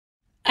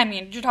 I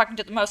mean, you're talking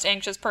to the most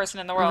anxious person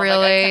in the world.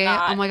 Really?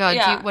 Like, oh my God.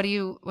 Yeah. What do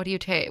you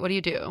take? What do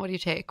you do? What do you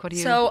take?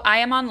 So I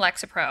am on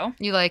Lexapro.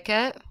 You like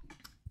it?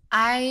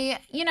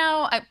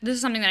 This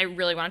is something that I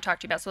really want to talk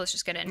to you about, so let's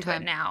just get into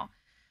it now.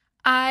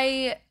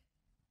 I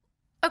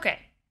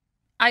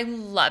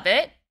love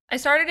it. I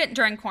started it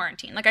during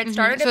quarantine. Like I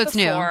started it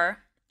before.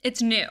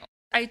 It's new.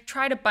 I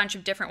tried a bunch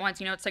of different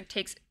ones. You know, it's like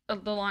takes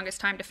the longest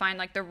time to find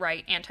like the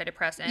right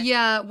antidepressant.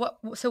 Yeah.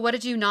 So what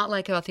did you not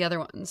like about the other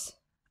ones?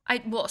 I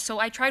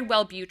tried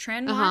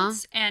Wellbutrin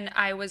once, and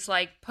I was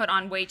like put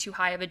on way too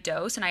high of a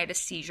dose, and I had a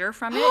seizure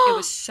from it. It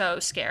was so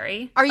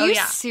scary. Are you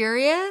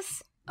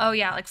serious? Oh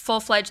yeah, like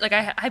full-fledged. Like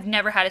I've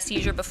never had a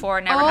seizure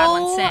before, never had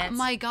one since. Oh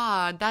my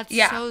God, that's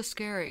so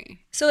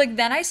scary. So like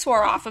then I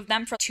swore off of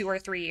them for 2 or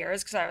 3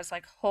 years because I was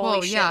like,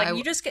 holy shit. Like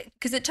you just get,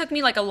 because it took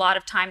me like a lot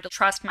of time to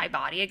trust my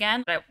body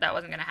again, but that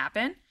wasn't gonna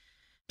happen.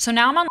 So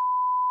now I'm on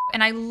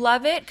and I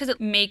love it because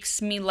it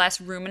makes me less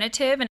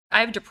ruminative, and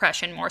I have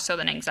depression more so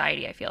than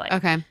anxiety, I feel like.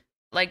 Okay.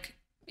 Like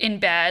in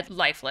bed,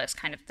 lifeless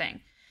kind of thing.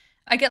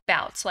 I get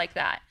bouts like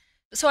that.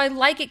 So I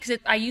like it because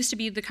I used to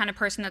be the kind of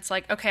person that's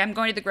like, okay, I'm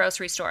going to the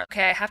grocery store.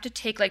 Okay, I have to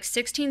take like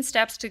 16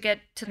 steps to get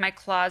to my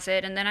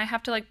closet, and then I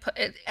have to like put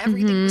it,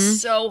 everything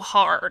was so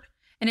hard.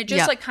 And it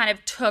just like kind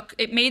of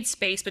it made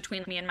space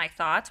between me and my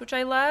thoughts, which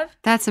I love.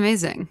 That's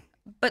amazing.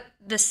 But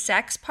the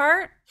sex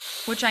part,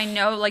 which I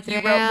know, like you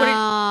wrote,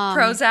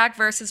 Prozac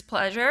versus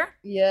pleasure.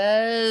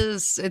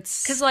 Yes,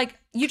 it's because like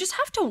you just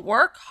have to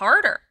work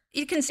harder.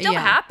 It can still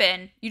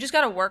happen. You just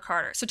got to work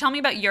harder. So tell me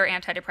about your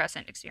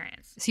antidepressant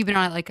experience. So you've been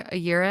on it like a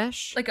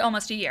year-ish? Like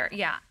almost a year,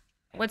 yeah.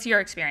 What's your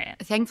experience?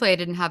 Thankfully, I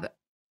didn't have.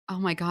 Oh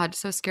my God,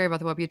 so scary about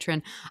the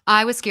Wellbutrin.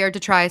 I was scared to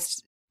try.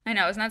 I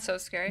know, isn't that so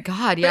scary?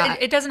 God, yeah.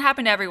 But it doesn't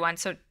happen to everyone,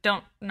 so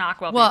don't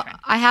knock Wellbutrin. Well,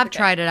 I have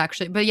tried it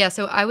actually. But yeah,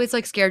 so I was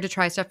like scared to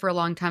try stuff for a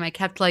long time. I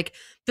kept like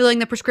filling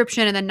the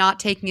prescription and then not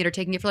taking it, or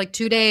taking it for like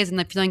 2 days and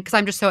then feeling, because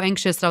I'm just so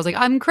anxious that I was like,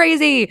 I'm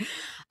crazy.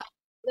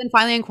 Then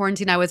finally in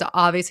quarantine, I was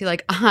obviously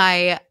like,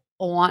 I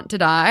want to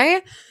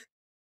die,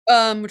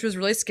 which was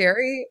really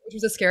scary, which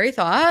was a scary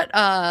thought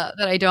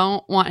that I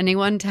don't want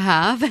anyone to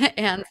have.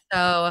 And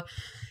so,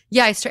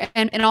 yeah,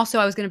 and also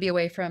I was going to be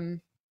away from,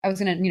 I was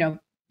going to,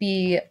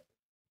 be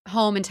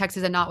home in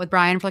Texas and not with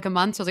Brian for like a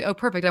month. So I was like, oh,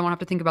 perfect. I won't have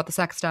to think about the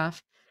sex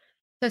stuff.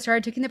 So I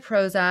started taking the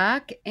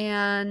Prozac,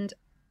 and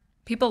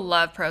people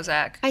love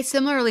Prozac. I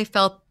similarly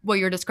felt what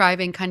you're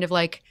describing, kind of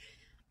like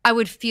I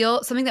would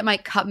feel something that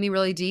might cut me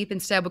really deep.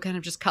 Instead, I would kind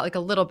of just cut like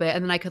a little bit,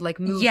 and then I could like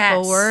move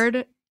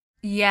forward.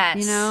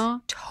 Yes.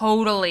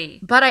 Totally.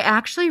 But I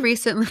actually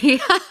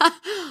recently,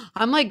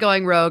 I'm like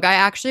going rogue. I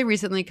actually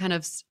recently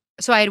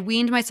so I had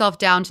weaned myself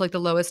down to like the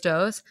lowest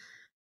dose,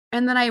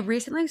 and then I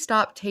recently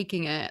stopped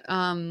taking it.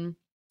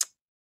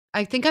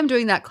 I think I'm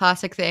doing that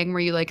classic thing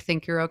where you like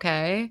think you're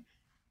okay.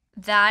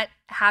 That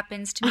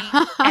happens to me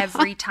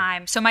every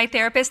time. So my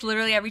therapist,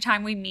 literally every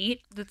time we meet,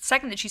 the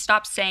second that she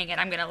stops saying it,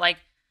 I'm going to like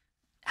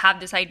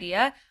have this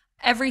idea.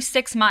 Every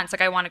 6 months,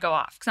 like I want to go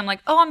off because I'm like,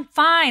 oh, I'm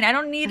fine. I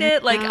don't need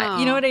it. Like,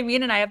 you know what I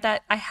mean? And I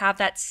have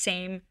that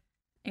same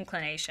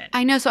inclination.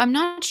 I know. So I'm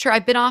not sure.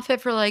 I've been off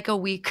it for like a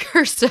week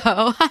or so.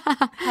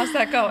 How's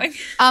that going?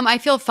 I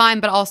feel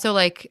fine, but also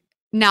like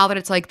now that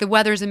it's like the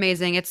weather's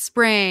amazing, it's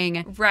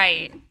spring.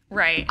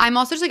 Right. I'm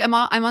also just like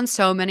I'm on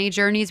so many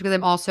journeys because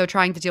I'm also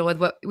trying to deal with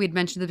what we'd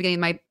mentioned at the beginning,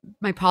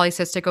 my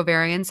polycystic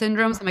ovarian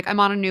syndrome. So I'm like, I'm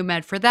on a new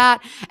med for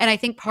that. And I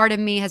think part of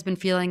me has been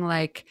feeling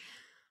like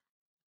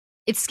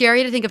it's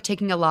scary to think of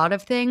taking a lot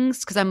of things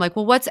because I'm like,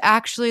 well, what's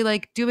actually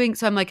like doing?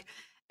 So I'm like,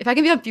 if I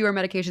can be on fewer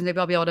medications, maybe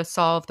I'll be able to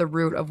solve the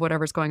root of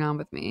whatever's going on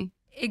with me.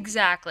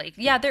 Exactly.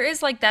 Yeah, there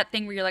is like that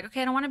thing where you're like,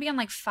 okay, I don't want to be on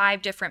like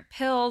 5 different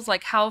pills.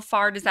 Like how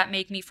far does that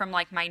make me from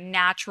like my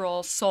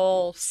natural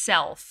soul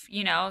self,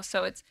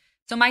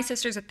 So my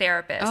sister's a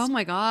therapist. Oh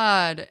my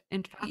God.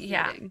 Fascinating.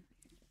 Yeah.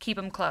 Keep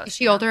them close. Is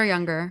she older or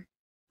younger?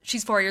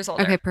 She's 4 years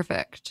older. Okay,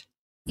 perfect.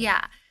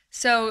 Yeah.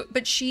 So,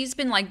 but she's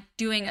been like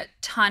doing a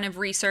ton of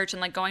research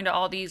and like going to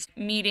all these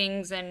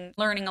meetings and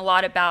learning a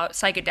lot about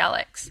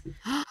psychedelics.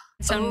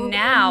 So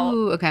now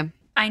okay.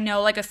 I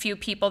know like a few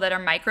people that are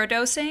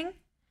microdosing.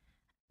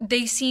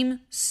 They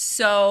seem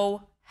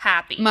so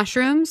happy.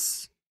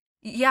 Mushrooms?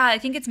 Yeah, I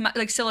think it's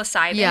like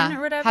psilocybin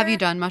or whatever. Have you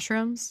done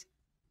mushrooms?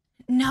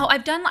 No,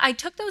 I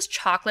took those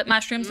chocolate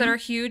mushrooms that are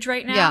huge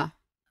right now. Yeah.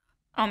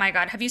 Oh my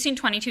God. Have you seen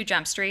 22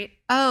 Jump Street?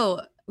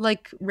 Oh,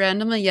 like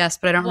randomly, yes,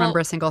 but I don't remember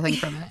a single thing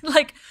from it.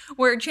 Like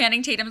where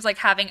Channing Tatum's like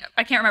I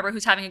can't remember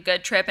who's having a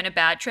good trip and a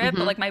bad trip,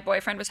 but like my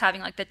boyfriend was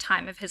having like the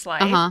time of his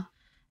life.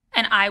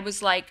 And I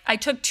was like, I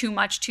took too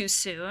much too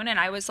soon and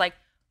I was like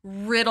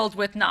riddled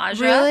with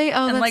nausea. Really?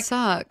 Oh, and that like,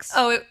 sucks.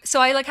 So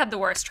I like had the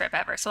worst trip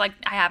ever. So like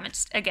I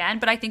haven't again,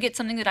 but I think it's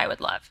something that I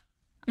would love.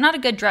 I'm not a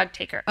good drug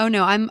taker. Oh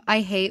no,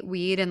 I hate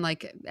weed and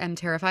like am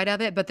terrified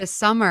of it. But this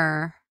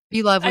summer,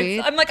 you love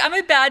weed? I'm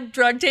a bad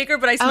drug taker,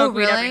 but I smoke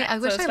weed every night. I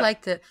wish I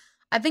liked it.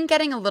 I've been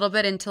getting a little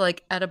bit into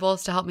like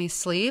edibles to help me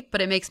sleep,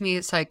 but it makes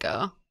me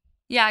psycho.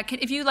 Yeah,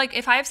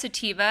 if I have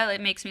sativa,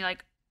 it makes me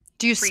like.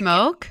 Do you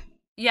smoke?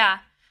 Yeah,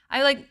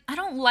 I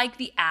don't like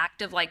the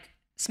act of like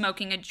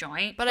smoking a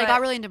joint. But I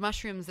got really into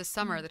mushrooms this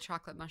summer, the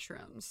chocolate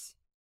mushrooms.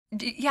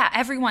 Yeah,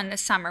 everyone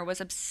this summer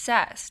was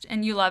obsessed,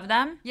 and you love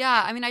them.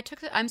 Yeah, I mean, I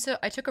took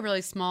a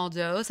really small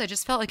dose. I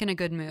just felt like in a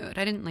good mood.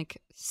 I didn't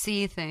like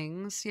see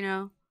things, you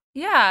know.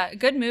 Yeah,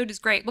 good mood is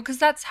great because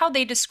that's how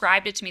they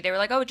described it to me. They were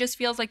like, "Oh, it just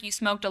feels like you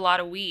smoked a lot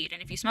of weed,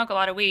 and if you smoke a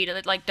lot of weed,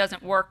 it like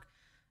doesn't work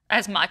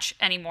as much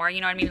anymore.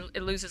 You know what I mean?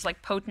 It loses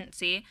like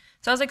potency."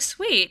 So I was like,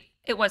 "Sweet."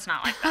 It was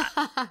not like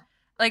that.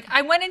 Like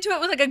I went into it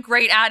with like a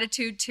great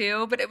attitude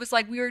too, but it was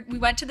like we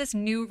went to this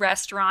new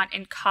restaurant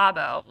in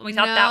Cabo. We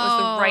thought that was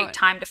the right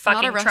time to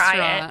fucking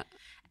try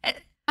it.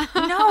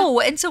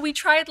 No, and so we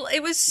tried.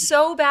 It was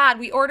so bad.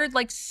 We ordered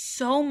like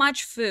so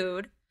much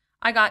food.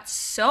 I got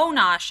so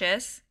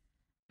nauseous.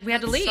 We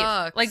had to leave.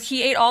 Sucks. Like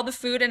he ate all the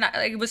food, and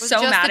I was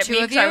so just mad the at me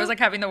two of because I you? was like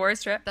having the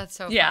worst trip. That's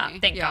so funny. Yeah,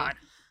 thank God.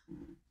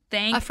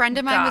 Thank A friend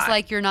of mine God. was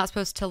like, "You're not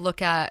supposed to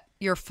look at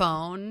your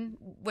phone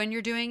when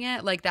you're doing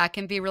it. Like that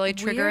can be really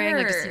triggering.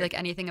 Like to see like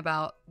anything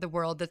about the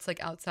world that's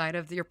like outside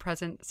of your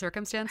present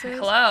circumstances."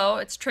 Hello,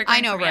 it's triggering. I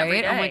know, for me every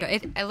right? day. Oh my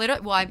God! I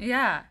literally. Well,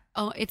 Yeah.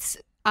 Oh,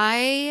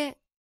 I've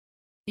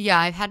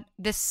had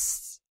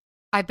this.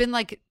 I've been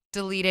like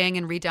deleting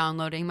and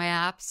re-downloading my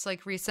apps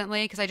like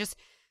recently because I just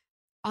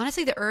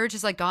honestly the urge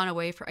has like gone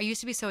away. I used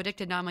to be so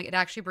addicted. Now I'm like it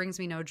actually brings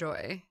me no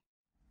joy.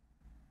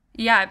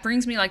 Yeah, it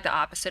brings me like the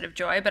opposite of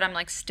joy, but I'm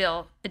like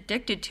still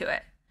addicted to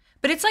it.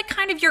 But it's like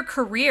kind of your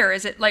career,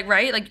 is it like,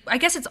 right? Like I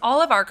guess it's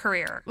all of our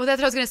career. Well, that's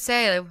what I was gonna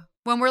say. Like,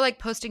 when we're like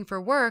posting for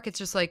work, it's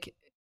just like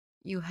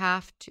you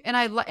have to. And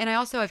I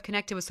also have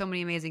connected with so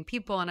many amazing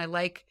people, and I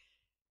like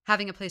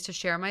having a place to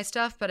share my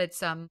stuff. But it's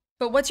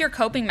But what's your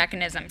coping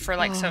mechanism for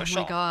like social?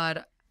 Oh my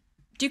God.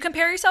 Do you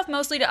compare yourself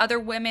mostly to other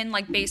women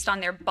like based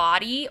on their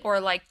body, or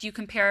like do you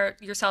compare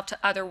yourself to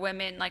other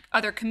women like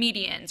other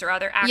comedians or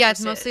other actresses? Yeah,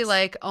 it's mostly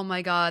like, oh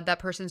my God, that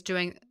person's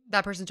doing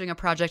a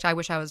project. I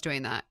wish I was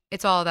doing that.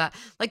 It's all that.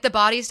 Like the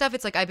body stuff,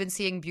 it's like I've been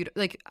seeing beauty,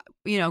 like,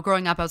 you know,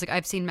 growing up, I was like,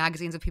 I've seen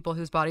magazines of people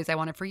whose bodies I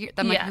wanted for years.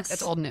 I'm like,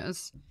 that's old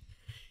news.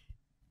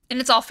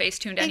 And it's all face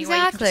tuned anyway.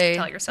 Exactly. You can just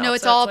tell yourself. No,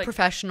 it's all like,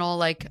 professional.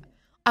 Like,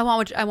 I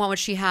want what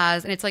she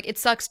has, and it's like it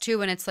sucks too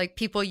when it's like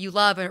people you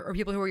love or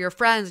people who are your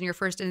friends, and your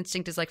first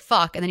instinct is like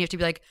fuck, and then you have to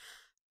be like,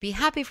 be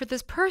happy for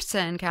this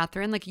person,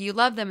 Catherine. Like you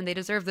love them and they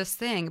deserve this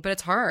thing, but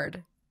it's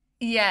hard.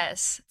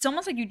 Yes, it's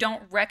almost like you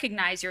don't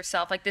recognize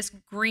yourself. Like this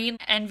green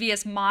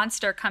envious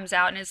monster comes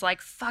out and is like,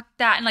 fuck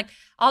that. And like,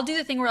 I'll do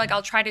the thing where like,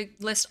 I'll try to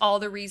list all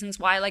the reasons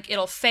why like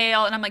it'll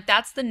fail. And I'm like,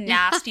 that's the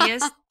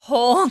nastiest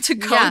hole to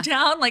go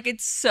down. Like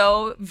it's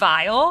so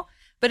vile.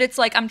 But it's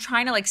like, I'm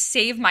trying to like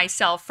save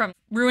myself from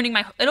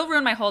it'll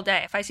ruin my whole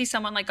day. If I see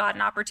someone like got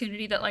an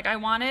opportunity that like I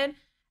wanted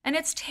and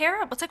it's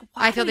terrible. It's like,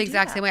 why I feel the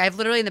exact same way. I've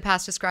literally in the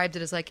past described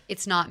it as like,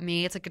 it's not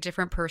me. It's like a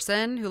different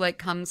person who like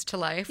comes to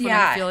life when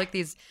I feel like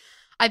these.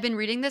 I've been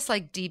reading this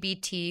like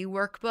DBT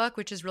workbook,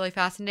 which is really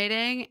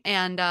fascinating.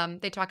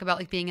 And they talk about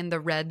like being in the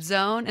red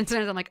zone. And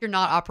sometimes I'm like, you're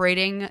not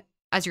operating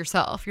as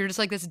yourself. You're just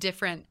like this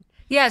different.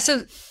 Yeah.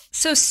 So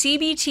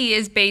CBT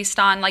is based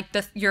on like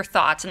your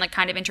thoughts and like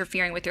kind of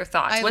interfering with your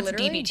thoughts. What's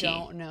DBT? I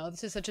don't know.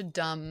 This is such a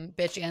dumb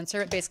bitch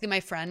answer. Basically,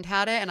 my friend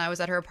had it and I was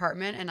at her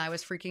apartment and I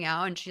was freaking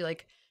out and she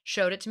like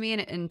showed it to me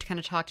and kind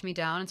of talked me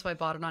down. And so I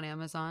bought it on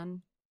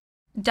Amazon.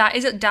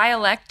 Is it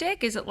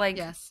dialectic? Is it like.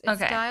 Yes.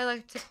 It's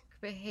dialectic.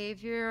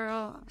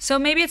 Behavioral. So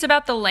maybe it's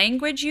about the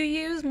language you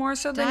use more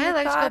so than your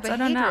thoughts. I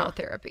don't know. Behavioral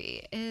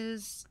therapy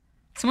is.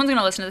 Someone's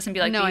gonna listen to this and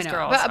be like, "These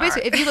girls." But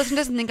basically, if you listen to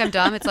this and think I'm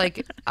dumb, it's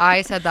like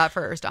I said that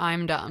first.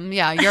 I'm dumb.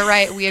 Yeah, you're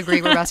right. We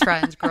agree. We're best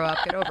friends. Grow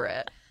up. Get over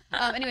it.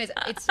 Anyways,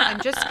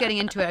 I'm just getting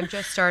into it. I'm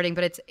just starting,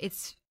 but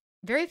it's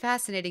very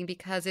fascinating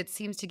because it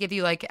seems to give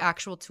you like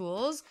actual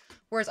tools.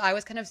 Whereas I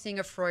was kind of seeing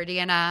a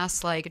Freudian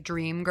ass like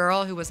dream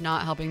girl who was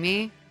not helping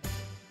me.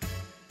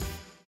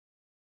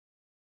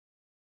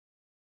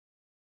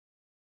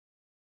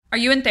 Are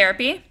you in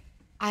therapy?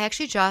 I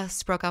actually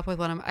just broke up with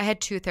I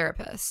had two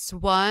therapists.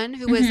 One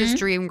who was this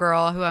dream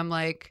girl who I'm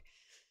like,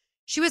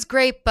 she was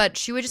great, but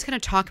she would just kind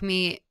of talk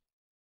me.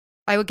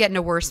 I would get in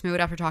a worse mood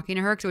after talking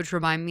to her because it would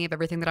remind me of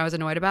everything that I was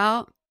annoyed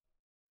about.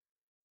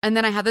 And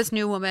then I have this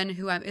new woman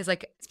who is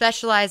like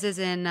specializes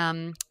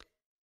in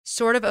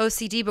sort of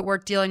OCD, but we're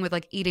dealing with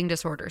like eating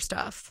disorder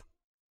stuff.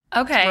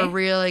 Okay. We're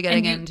really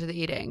getting into the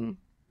eating.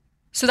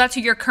 So that's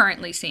who you're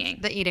currently seeing.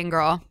 The eating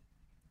girl.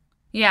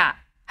 Yeah.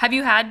 Have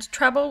you had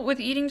trouble with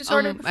eating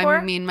disorder before?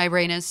 I mean, my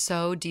brain is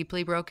so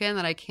deeply broken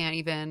that I can't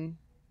even,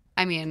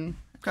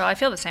 Girl, I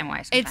feel the same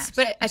way sometimes.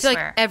 I feel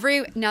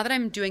like now that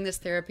I'm doing this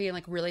therapy and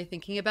like really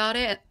thinking about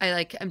it,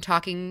 I'm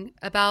talking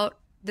about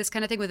this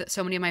kind of thing with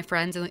so many of my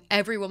friends, and like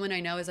every woman I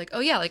know is like, oh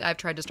yeah, like I've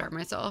tried to starve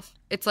myself.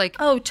 It's like,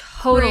 oh,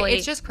 totally.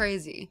 It's just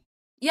crazy.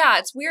 Yeah,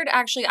 it's weird.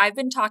 Actually, I've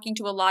been talking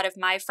to a lot of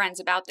my friends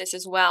about this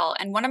as well.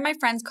 And one of my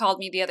friends called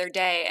me the other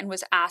day and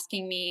was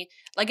asking me,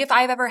 like, if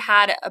I've ever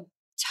had a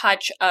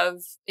touch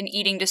of an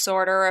eating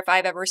disorder, or if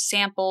I've ever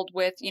sampled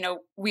with,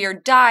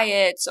 weird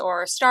diets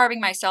or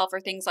starving myself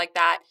or things like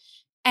that.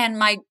 And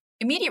my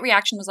immediate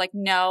reaction was like,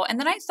 no. And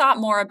then I thought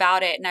more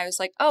about it and I was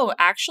like, oh,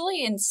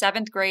 actually in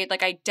 7th grade,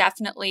 like I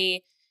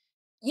definitely,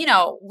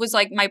 was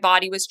like my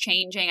body was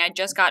changing. I'd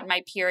just gotten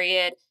my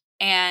period.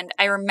 And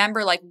I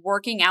remember like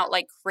working out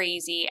like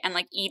crazy and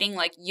like eating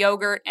like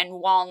yogurt and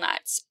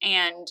walnuts.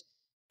 And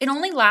it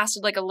only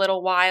lasted like a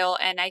little while.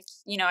 And I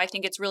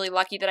think it's really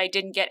lucky that I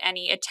didn't get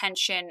any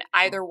attention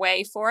either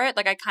way for it.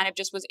 Like I kind of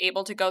just was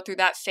able to go through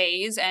that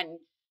phase and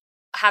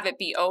have it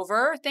be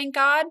over, thank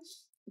God.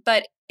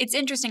 But it's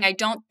interesting. I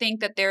don't think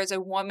that there's a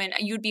woman,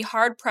 you'd be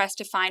hard pressed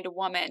to find a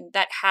woman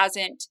that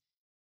hasn't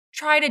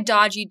tried a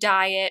dodgy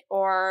diet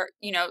or,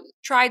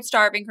 tried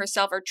starving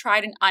herself or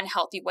tried an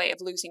unhealthy way of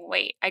losing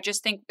weight. I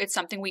just think it's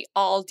something we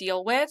all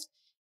deal with.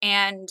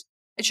 And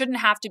it shouldn't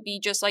have to be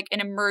just like an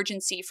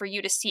emergency for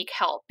you to seek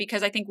help,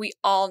 because I think we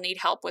all need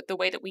help with the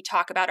way that we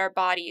talk about our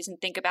bodies and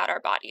think about our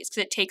bodies,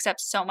 because it takes up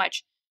so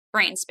much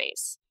brain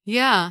space.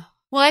 Yeah.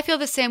 Well, I feel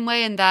the same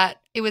way in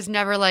that it was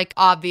never like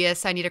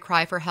obvious I need to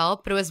cry for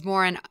help, but it was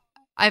more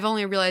I've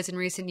only realized in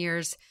recent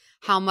years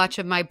how much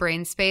of my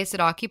brain space it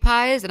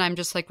occupies, and I'm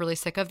just like really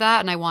sick of that,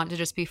 and I want to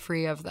just be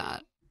free of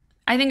that.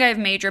 I think I have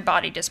major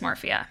body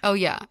dysmorphia. Oh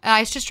yeah.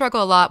 I just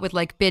struggle a lot with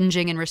like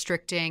binging and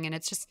restricting, and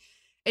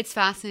it's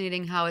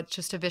fascinating how it's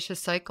just a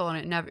vicious cycle,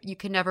 and you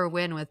can never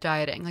win with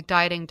dieting. Like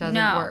dieting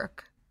doesn't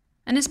work.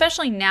 And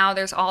especially now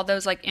there's all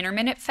those like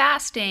intermittent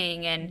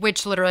fasting and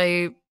which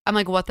literally I'm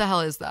like, what the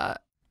hell is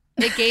that?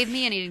 It gave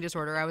me an eating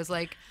disorder. I was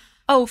like,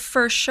 oh,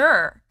 for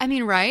sure. I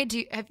mean, right?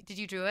 Did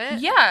you do it?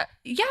 Yeah.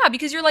 Yeah,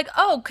 because you're like,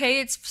 oh,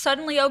 okay, it's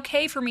suddenly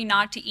okay for me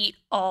not to eat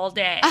all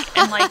day.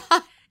 And like,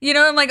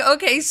 I'm like,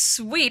 okay,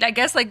 sweet. I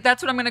guess like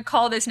that's what I'm going to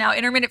call this now,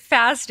 intermittent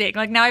fasting.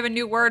 Like now I have a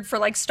new word for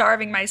like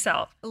starving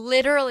myself.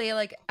 Literally,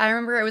 like I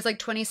remember it was like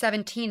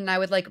 2017 and I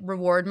would like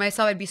reward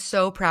myself. I'd be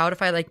so proud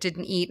if I like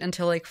didn't eat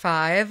until like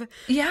 5.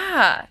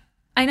 Yeah.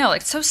 I know,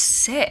 like so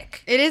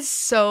sick. It is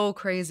so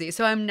crazy.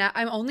 So I'm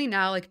only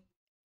now like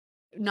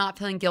not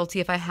feeling guilty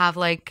if I have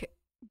like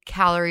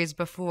calories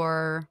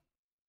before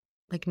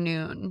like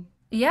noon.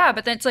 Yeah,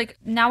 but then it's like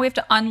now we have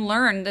to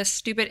unlearn this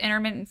stupid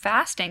intermittent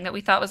fasting that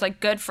we thought was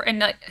like good for, and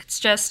like, it's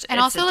just and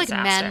it's also like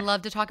men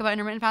love to talk about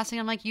intermittent fasting.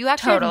 I'm like, you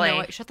actually have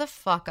no, shut the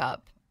fuck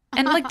up.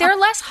 And like they're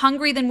less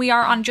hungry than we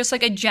are on just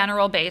like a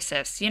general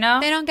basis, They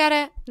don't get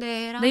it.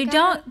 They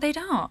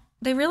don't.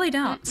 They really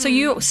don't. So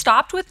you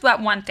stopped with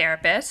that one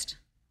therapist.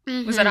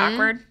 Mm-hmm. Was that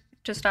awkward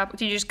to stop?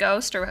 Did you just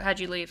ghost or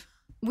how'd you leave?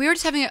 We were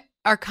just having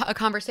a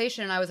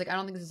conversation and I was like, I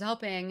don't think this is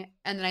helping.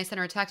 And then I sent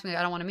her a text like,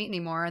 I don't want to meet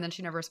anymore. And then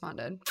she never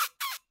responded.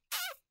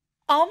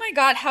 Oh my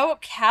God, how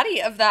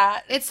catty of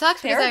that. It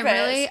sucks because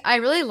I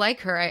really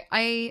like her.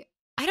 I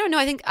don't know.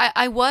 I think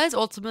I was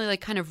ultimately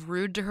like kind of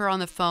rude to her on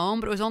the phone,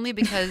 but it was only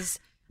because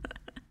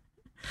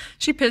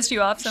she pissed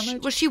you off so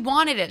much. Well, she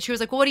wanted it. She was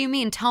like, well, what do you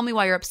mean? Tell me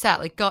why you're upset.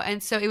 Like go.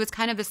 And so it was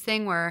kind of this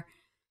thing where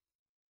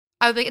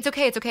I was like, it's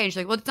okay. And she's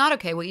like, well, it's not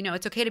okay. Well,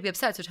 it's okay to be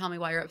upset. So tell me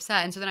why you're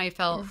upset. And so then I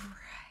felt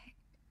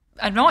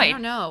annoyed. I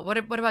don't know. What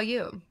about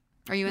you?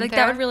 Are you in like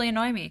that would really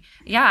annoy me?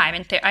 Yeah,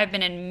 I've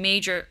been in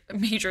major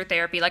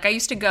therapy. Like I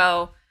used to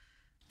go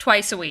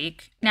twice a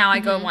week. Now I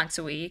go once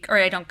a week, or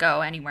I don't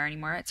go anywhere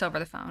anymore. It's over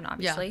the phone,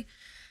 obviously,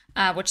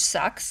 which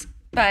sucks.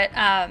 But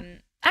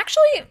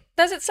actually,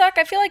 does it suck?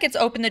 I feel like it's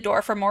opened the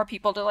door for more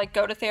people to like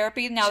go to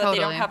therapy now that they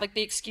don't have like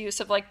the excuse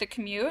of like the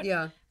commute.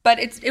 Yeah. But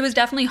it was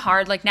definitely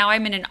hard. Like now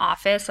I'm in an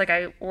office. Like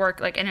I work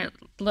like in a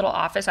little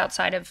office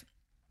outside of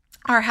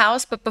our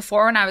house, but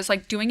before when I was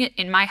like doing it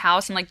in my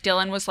house and like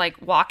Dylan was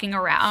like walking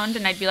around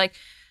and I'd be like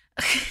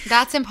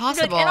that's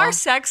impossible. Like in our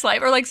sex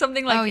life or like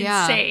something like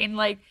insane.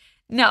 Like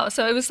no,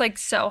 so it was like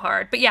so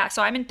hard. But yeah,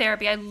 so I'm in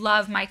therapy. I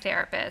love my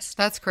therapist.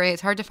 That's great.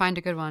 It's hard to find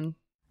a good one.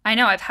 I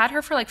know. I've had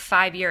her for like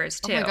 5 years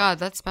too. Oh my God,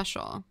 that's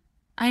special.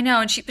 I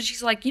know. And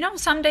she's like,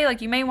 someday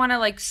like you may want to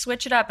like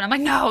switch it up. And I'm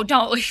like, no,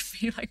 don't leave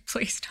me. Like,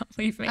 please don't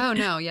leave me. Oh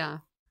no, yeah.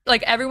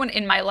 Like everyone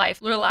in my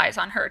life relies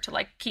on her to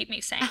like keep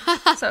me sane.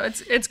 So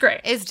it's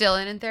great. Is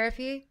Dylan in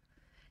therapy?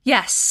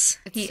 Yes,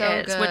 he is,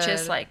 good. Which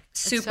is like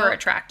super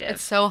attractive.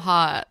 It's so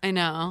hot. I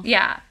know.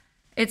 Yeah,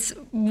 it's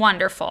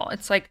wonderful.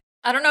 It's like,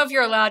 I don't know if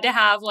you're allowed to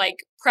have like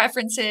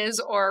preferences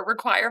or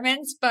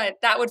requirements, but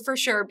that would for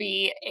sure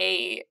be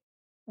a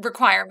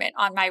requirement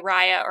on my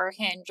Raya or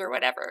Hinge or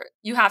whatever.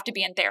 You have to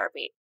be in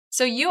therapy.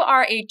 So you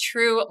are a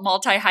true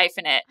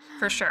multi-hyphenate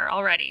for sure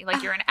already.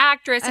 Like you're an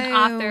actress, an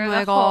author. Oh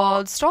my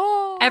God,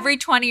 stop. Every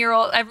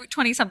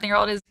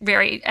 20-something-year-old is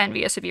very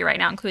envious of you right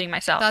now, including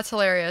myself. That's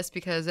hilarious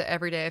because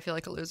every day I feel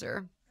like a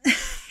loser.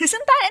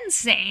 Isn't that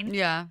insane?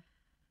 Yeah.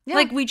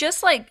 Like we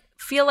just like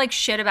feel like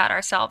shit about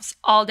ourselves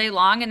all day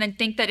long and then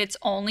think that it's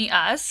only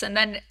us and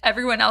then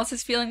everyone else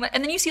is feeling like,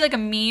 and then you see like a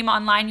meme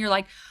online, you're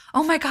like,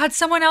 oh my God,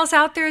 someone else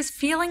out there is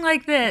feeling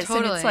like this.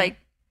 Totally. And it's like,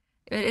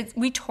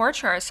 we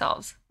torture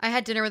ourselves. I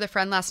had dinner with a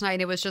friend last night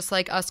and it was just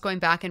like us going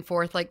back and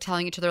forth, like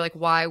telling each other like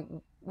why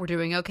we're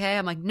doing okay.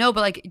 I'm like, no, but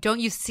like, don't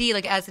you see,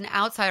 like as an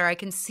outsider, I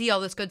can see all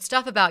this good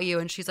stuff about you.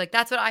 And she's like,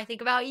 that's what I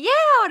think about you.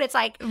 And it's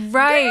like,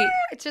 right.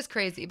 It's just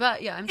crazy.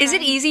 But yeah, Is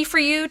it easy for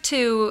you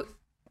to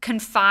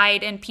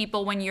confide in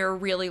people when you're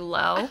really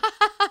low?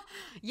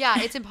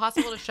 Yeah, it's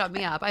impossible to shut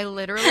me up. I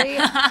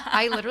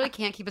literally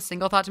can't keep a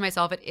single thought to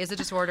myself. It is a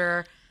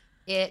disorder.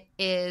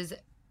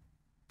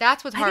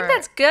 That's what's hard. I think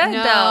that's good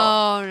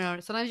though. No.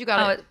 Sometimes you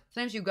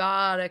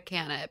gotta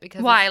can it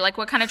because why? Like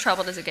what kind of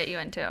trouble does it get you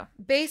into?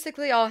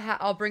 Basically, I'll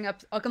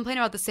complain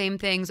about the same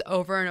things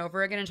over and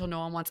over again until no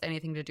one wants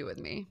anything to do with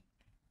me.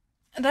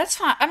 That's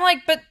fine. I'm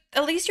like, but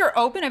at least you're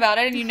open about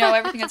it and you know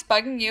everything that's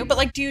bugging you. But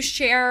like, do you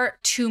share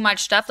too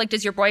much stuff? Like,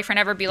 does your boyfriend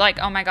ever be like,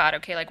 oh my God,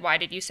 okay, like, why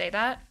did you say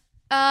that?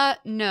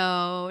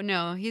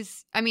 No.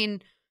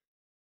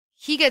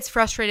 He gets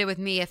frustrated with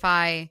me if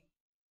I'm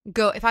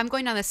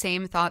going down the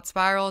same thought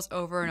spirals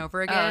over and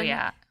over again. Oh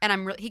yeah.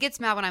 And he gets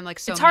mad when I'm like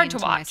so it's hard mean to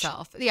watch.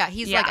 myself. Yeah,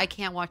 he's like, I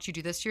can't watch you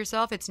do this to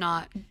yourself. It's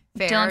not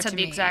fair. Dylan said to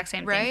the me, exact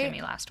same right? thing to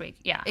me last week.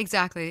 Yeah.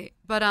 Exactly.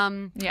 But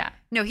yeah.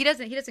 No, he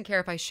doesn't care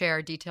if I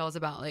share details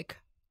about like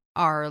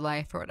our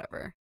life or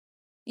whatever.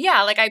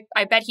 Yeah, like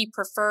I bet he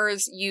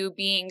prefers you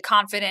being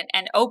confident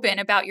and open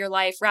about your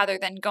life rather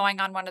than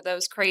going on one of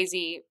those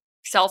crazy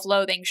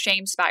self-loathing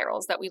shame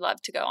spirals that we love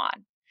to go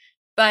on.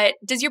 But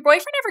does your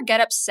boyfriend ever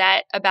get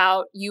upset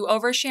about you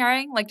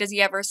oversharing? Like, does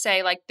he ever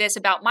say like this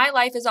about my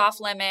life is off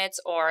limits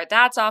or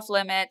that's off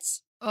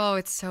limits? Oh,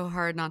 it's so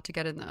hard not to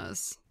get in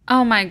those.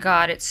 Oh my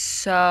God, it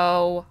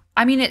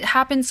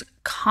happens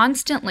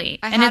constantly.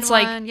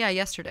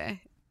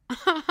 Yesterday.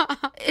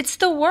 It's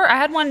the worst. I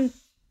had one,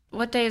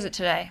 what day is it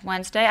today?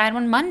 Wednesday? I had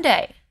one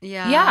Monday.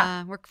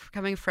 Yeah. We're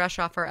coming fresh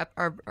off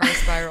our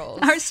spirals.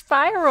 Our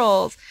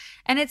spirals.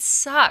 And it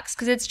sucks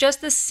because it's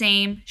just the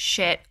same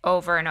shit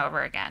over and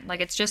over again.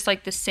 Like it's just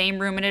like the same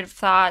ruminative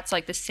thoughts,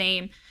 like the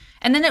same.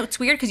 And then it's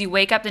weird because you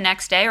wake up the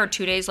next day or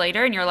 2 days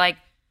later and you're like,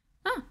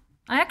 oh,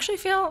 I actually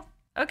feel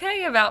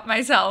okay about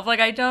myself.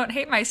 Like I don't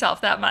hate myself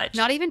that much.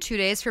 Not even 2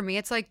 days for me.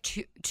 It's like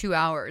 2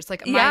 hours.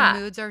 Like my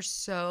moods are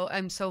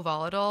I'm so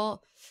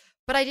volatile.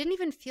 But I didn't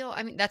even feel,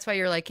 that's why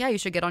you're like, yeah, you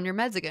should get on your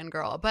meds again,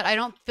 girl. But I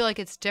don't feel like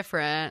it's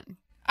different.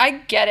 I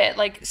get it.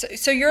 Like,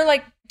 so you're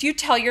like, do you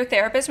tell your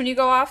therapist when you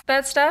go off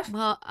that stuff?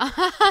 Well, I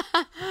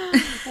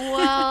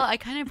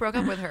kind of broke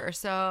up with her,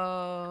 so.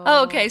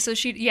 Oh, okay. So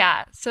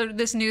so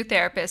this new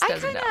therapist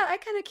doesn't know. I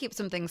kind of keep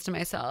some things to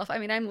myself. I'm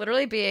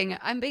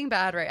being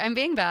bad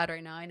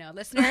right now. I know.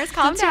 Listeners,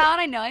 calm down.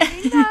 I know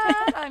I'm being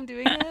bad. I'm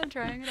doing it. I'm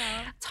trying it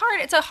out. It's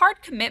hard. It's a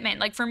hard commitment.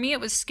 Like for me, it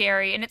was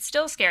scary and it's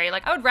still scary.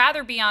 Like I would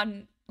rather be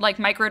on like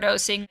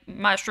microdosing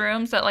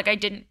mushrooms that like I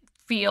didn't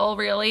feel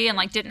really and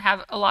like didn't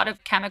have a lot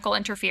of chemical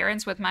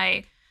interference with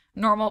my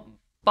normal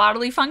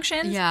bodily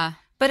functions. Yeah.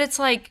 But it's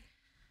like,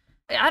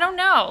 I don't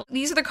know.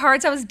 These are the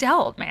cards I was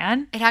dealt,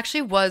 man. It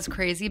actually was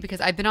crazy because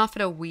I've been off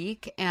it a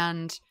week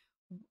and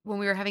when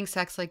we were having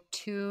sex like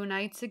 2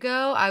 nights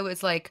ago, I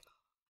was like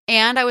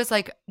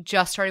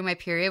just starting my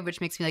period,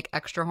 which makes me like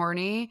extra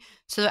horny.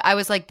 So I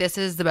was like, this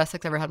is the best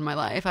sex I've ever had in my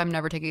life. I'm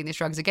never taking these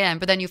drugs again.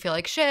 But then you feel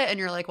like shit and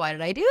you're like, why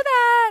did I do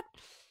that?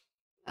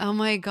 Oh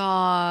my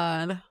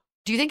God.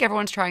 Do you think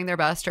everyone's trying their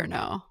best or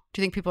no?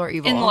 Do you think people are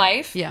evil? In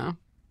life? Yeah.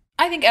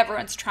 I think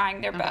everyone's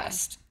trying their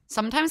best.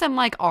 Sometimes I'm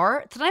like,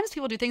 sometimes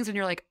people do things and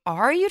you're like,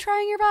 are you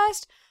trying your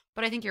best?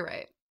 But I think you're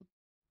right.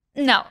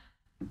 No.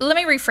 Let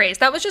me rephrase.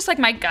 That was just like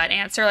my gut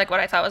answer, like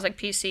what I thought was like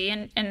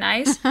PC and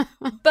nice.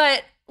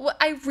 But what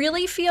I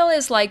really feel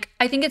is like,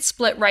 I think it's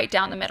split right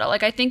down the middle.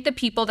 Like I think the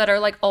people that are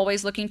like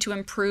always looking to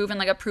improve and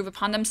like improve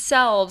upon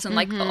themselves and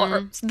like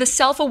or the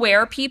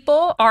self-aware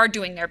people are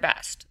doing their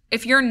best.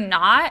 If you're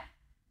not,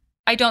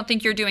 I don't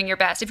think you're doing your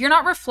best. If you're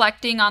not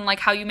reflecting on like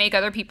how you make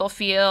other people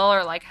feel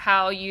or like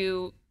how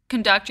you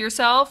conduct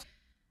yourself,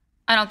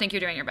 I don't think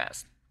you're doing your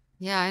best.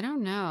 Yeah, I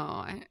don't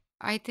know.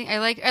 I think I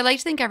like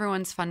to think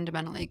everyone's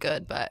fundamentally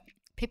good, but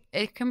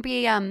it can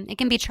be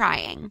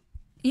trying.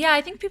 Yeah,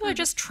 I think people are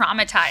just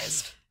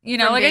traumatized. You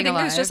know, like I think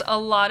there's just a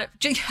lot of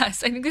I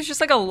think there's just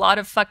like a lot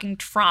of fucking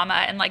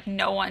trauma and like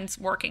no one's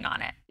working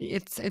on it.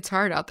 It's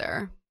hard out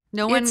there.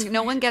 No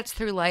one gets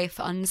through life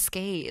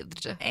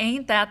unscathed.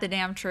 Ain't that the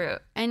damn truth?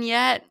 And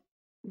yet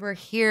we're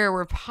here.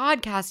 We're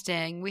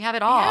podcasting. We have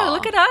it all. Yeah,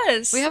 look at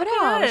us. We have it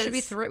all.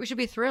 We should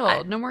be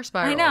thrilled. No more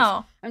spirals. I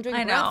know. I'm doing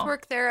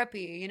breathwork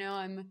therapy. You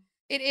know,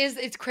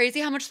 it's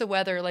crazy how much the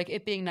weather, like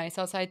it being nice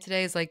outside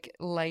today, is like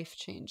life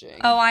changing.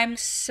 Oh, I'm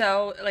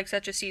so like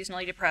such a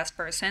seasonally depressed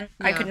person.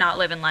 Yeah. I could not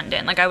live in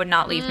London. Like I would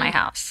not leave my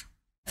house.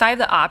 If I have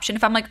the option,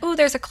 if I'm like, oh,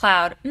 there's a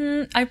cloud,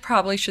 I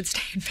probably should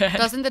stay in bed.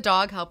 Doesn't the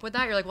dog help with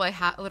that? You're like, well,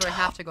 I literally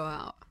have to go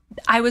out.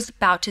 I was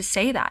about to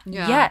say that.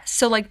 Yeah. Yes.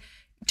 So like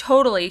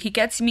totally, he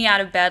gets me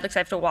out of bed. Like I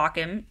have to walk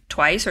him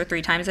twice or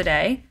 3 times a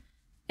day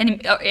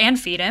and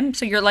feed him.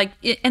 So you're like,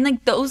 and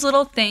like those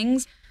little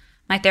things,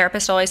 my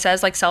therapist always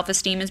says like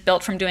self-esteem is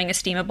built from doing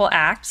esteemable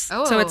acts.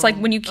 Oh. So it's like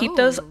when you keep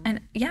those,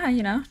 and yeah,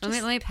 you know. Let me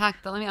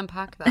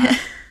unpack that.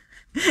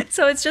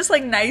 So it's just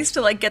like nice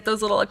to like get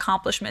those little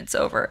accomplishments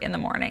over in the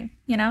morning,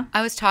 you know?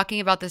 I was talking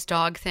about this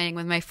dog thing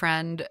with my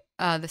friend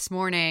this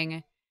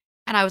morning,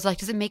 and I was like,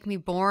 does it make me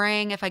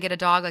boring if I get a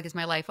dog? Like, is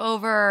my life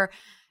over?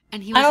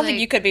 And he was I don't like, think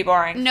you could be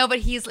boring. No,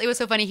 but it was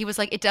so funny. He was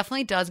like, it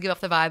definitely does give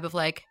off the vibe of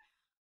like,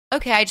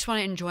 okay, I just want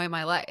to enjoy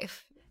my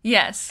life.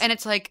 Yes. And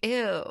it's like,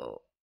 ew.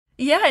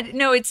 Yeah,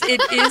 no, it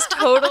is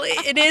totally,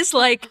 it is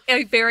like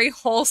a very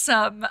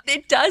wholesome,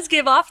 it does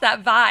give off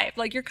that vibe.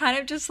 Like you're kind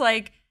of just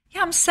like,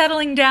 yeah, I'm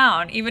settling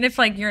down, even if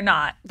like you're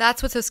not.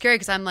 That's what's so scary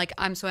because I'm like,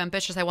 I'm so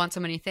ambitious. I want so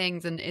many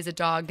things. And is a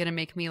dog going to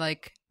make me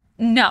like.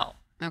 No.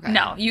 Okay.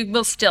 No, you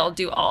will still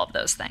do all of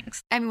those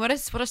things. I mean, what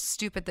a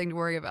stupid thing to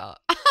worry about.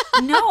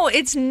 No,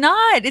 it's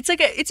not. It's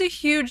like it's a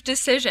huge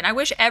decision. I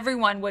wish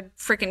everyone would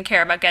freaking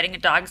care about getting a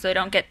dog so they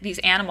don't get these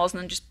animals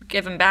and then just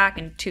give them back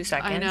in 2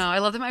 seconds. I know. I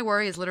love that my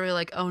worry is literally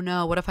like, oh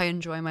no, what if I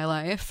enjoy my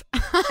life?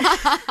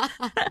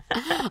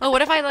 Oh,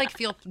 what if I like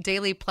feel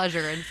daily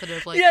pleasure instead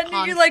of like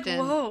constant... you're like,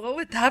 whoa, what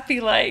would that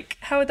be like?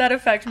 How would that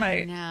affect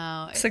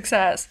my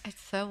success?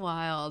 It's so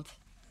wild.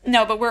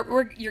 No, but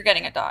you're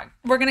getting a dog.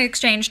 We're going to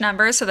exchange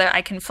numbers so that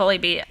I can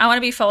I want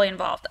to be fully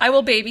involved. I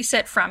will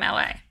babysit from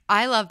LA.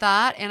 I love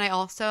that. And I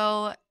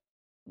also,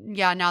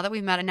 now that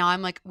we've met, now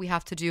I'm like, we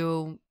have to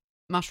do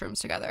mushrooms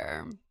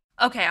together.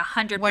 Okay,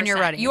 100%. When you're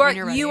ready. You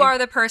are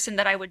the person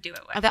that I would do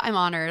it with. I'm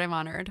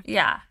honored.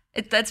 Yeah,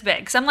 that's big.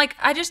 Because I'm like,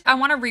 I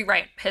want to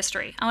rewrite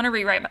history. I want to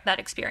rewrite that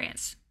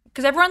experience.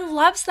 Because everyone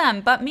loves them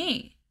but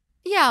me.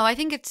 Yeah, I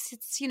think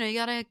it's you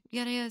gotta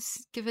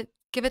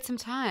give it some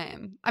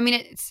time. I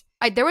mean,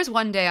 there was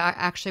one day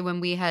actually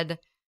when we had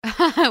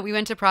we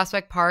went to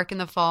Prospect Park in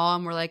the fall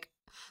and we're like,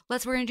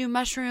 we're gonna do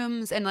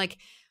mushrooms, and like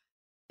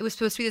it was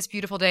supposed to be this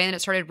beautiful day and then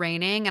it started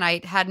raining and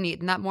I hadn't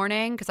eaten that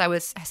morning because I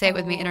was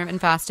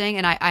intermittent fasting,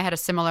 and I had a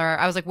similar,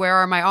 I was like, where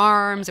are my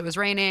arms? It was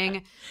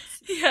raining.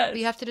 Yeah,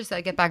 you have to just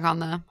get back on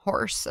the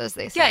horse, as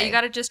they say. Yeah, you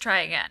got to just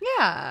try again.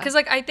 Yeah, because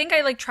like I think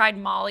I like tried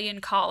Molly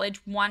in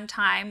college one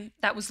time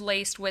that was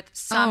laced with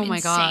some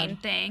insane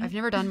thing. I've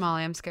never done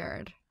Molly. I'm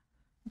scared.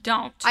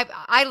 Don't.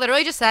 I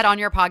literally just said on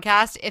your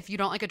podcast, if you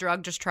don't like a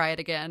drug, just try it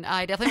again.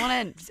 I definitely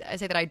want to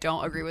say that I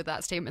don't agree with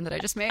that statement that I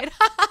just made.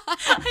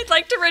 I'd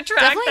like to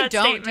retract definitely that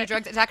don't statement. Do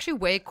drugs. It's actually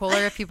way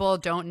cooler if people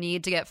don't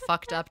need to get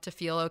fucked up to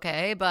feel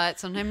okay, but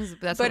sometimes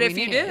that's what we need.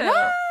 But if you do.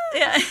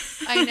 Yeah.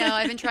 I know.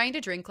 I've been trying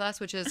to drink less,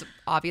 which is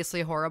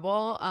obviously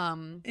horrible.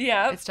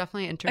 Yeah. It's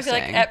definitely interesting.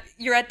 I feel like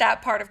you're at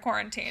that part of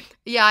quarantine.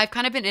 Yeah, I've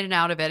kind of been in and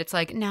out of it. It's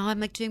like, now I'm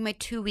like doing my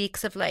 2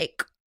 weeks of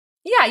like,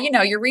 yeah,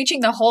 you're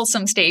reaching the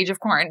wholesome stage of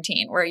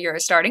quarantine where you're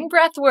starting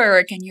breath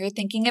work and you're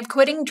thinking of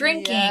quitting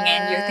drinking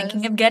and you're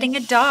thinking of getting a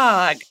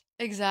dog.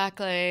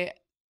 Exactly.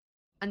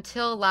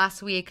 Until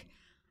last week,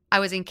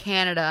 I was in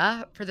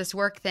Canada for this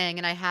work thing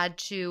and I had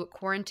to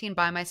quarantine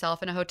by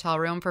myself in a hotel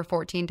room for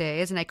 14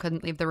 days and I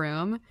couldn't leave the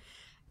room.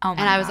 Oh my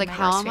God, and I was like,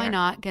 how am I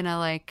not going to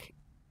like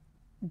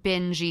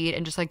binge eat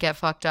and just like get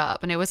fucked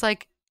up? And it was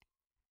like,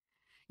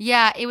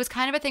 yeah, it was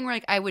kind of a thing where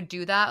like I would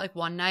do that like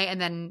one night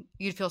and then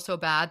you'd feel so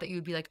bad that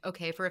you'd be like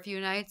okay for a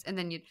few nights, and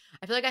then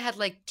I feel like I had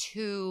like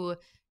 2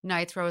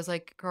 nights where I was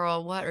like,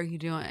 girl, what are you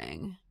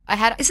doing?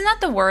 Isn't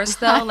that the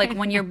worst though? Like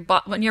when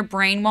your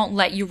brain won't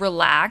let you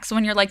relax,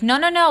 when you're like, no,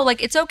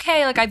 like it's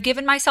okay, like I've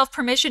given myself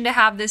permission to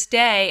have this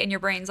day, and your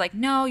brain's like,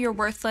 no, you're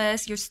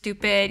worthless, you're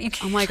stupid.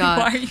 Oh my God,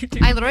 why are you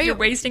doing? You're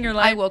wasting your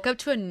life. I woke up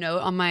to a note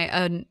on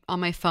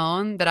my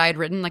phone that I had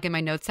written like in my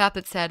notes app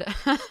that said,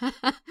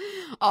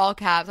 all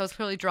caps. I was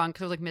clearly drunk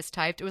because it was like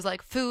mistyped. It was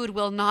like, food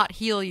will not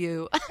heal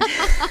you.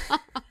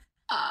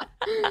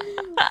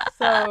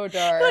 So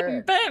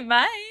dark. But it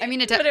might. I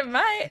mean, but it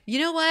might. You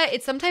know what?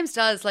 It sometimes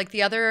does. Like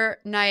the other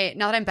night,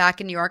 now that I'm back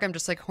in New York, I'm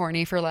just like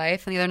horny for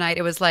life. And the other night,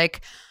 it was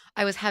like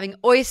I was having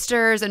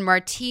oysters and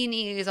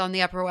martinis on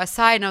the Upper West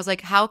Side, and I was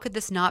like, how could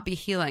this not be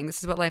healing? This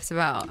is what life's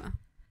about.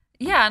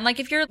 Yeah, and like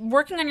if you're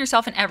working on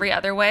yourself in every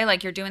other way,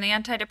 like you're doing the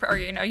or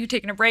you're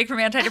taking a break from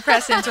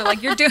antidepressants, or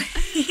like you're doing,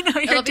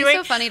 it'll be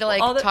so funny to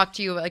like talk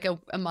to you like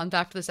a month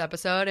after this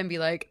episode and be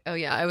like, oh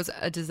yeah, I was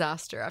a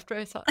disaster after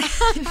I saw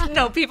it.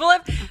 No, people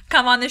have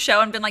come on the show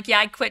and been like, yeah,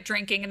 I quit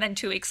drinking, and then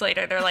 2 weeks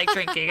later they're like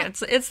drinking.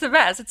 It's the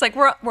best. It's like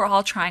we're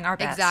all trying our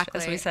best,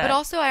 exactly, as we said. But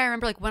also I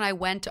remember like when I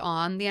went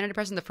on the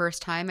antidepressant the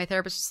first time, my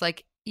therapist was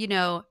like,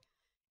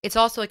 it's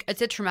also like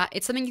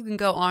it's something you can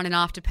go on and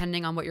off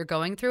depending on what you're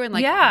going through, and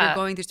like you're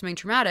going through something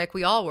traumatic.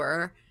 We all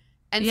were,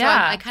 and so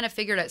I kind of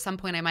figured at some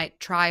point I might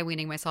try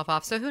weaning myself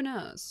off. So who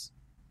knows?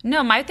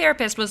 No, my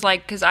therapist was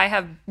like, because I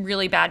have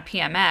really bad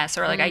PMS,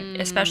 or like I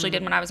especially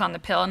did when I was on the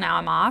pill. Now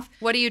I'm off.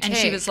 What do you take? And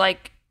she was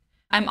like,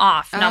 I'm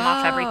off, and I'm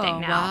off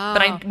everything now. Wow.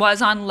 But I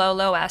was on low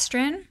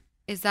estrin.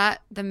 Is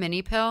that the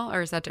mini pill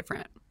or is that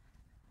different?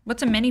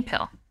 What's a mini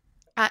pill?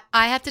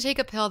 I have to take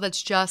a pill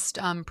that's just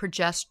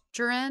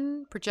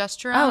progesterone.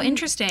 Oh,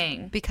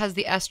 interesting. Because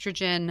the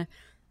estrogen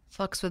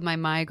fucks with my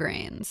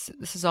migraines.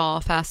 This is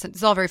all fascinating.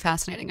 It's all very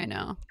fascinating, I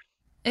know.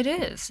 It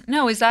is.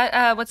 No, is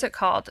that, what's it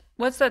called?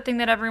 What's that thing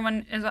that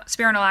everyone is,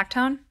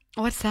 spironolactone?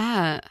 What's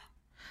that?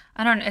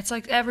 I don't know. It's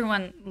like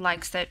everyone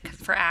likes it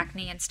for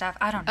acne and stuff.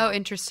 I don't know. Oh,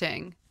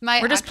 interesting.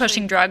 We're just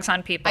pushing drugs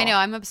on people. I know.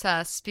 I'm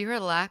obsessed.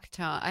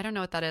 Spironolactone. I don't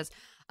know what that is.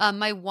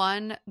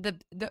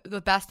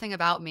 The best thing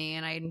about me,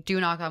 and I do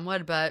knock on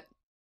wood, but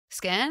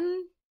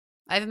skin.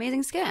 I have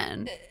amazing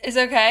skin. Is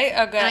okay?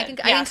 Oh, good. And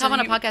I can come on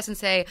a podcast and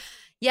say,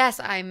 yes,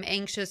 I'm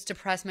anxious,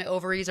 depressed, my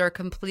ovaries are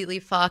completely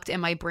fucked,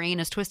 and my brain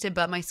is twisted,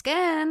 but my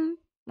skin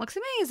looks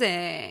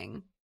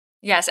amazing.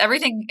 Yes,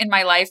 everything in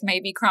my life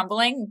may be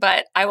crumbling,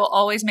 but I will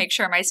always make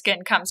sure my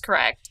skin comes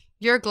correct.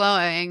 You're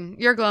glowing.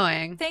 You're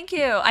glowing. Thank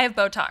you. I have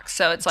Botox,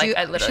 so it's like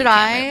I literally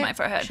can't move my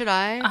forehead. Should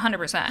I?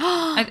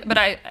 100%. But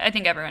I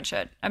think everyone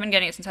should. I've been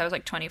getting it since I was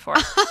like 24.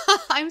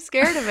 I'm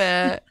scared of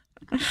it.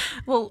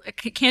 Well,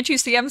 can't you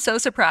see I'm so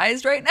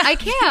surprised right now? I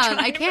can.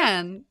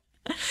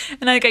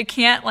 And I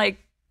can't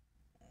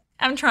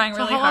I'm trying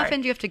really hard. So how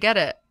often do you have to get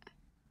it?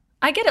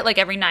 I get it like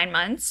every 9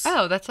 months.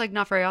 Oh, that's like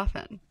not very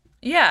often.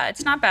 Yeah,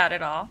 it's not bad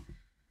at all.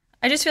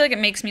 I just feel like it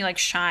makes me like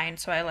shine,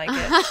 so I like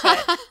it.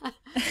 But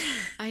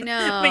I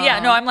know. But yeah,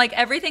 no, I'm like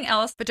everything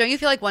else. But don't you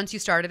feel like once you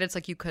started, it's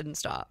like you couldn't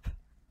stop?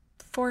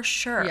 For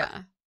sure.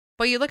 Yeah.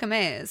 But you look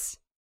amazed.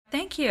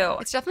 Thank you.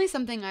 It's definitely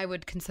something I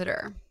would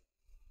consider.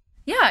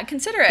 Yeah,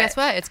 consider it. Guess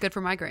what? It's good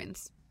for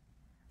migraines.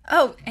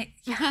 Oh,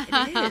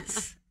 yeah, it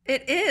is.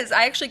 It is.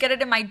 I actually get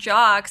it in my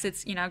jaw because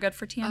it's, good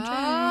for TMJ.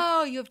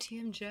 Oh, you have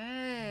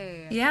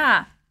TMJ.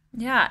 Yeah.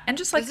 Yeah. And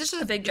just like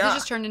a big jaw. This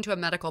just turned into a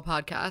medical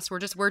podcast.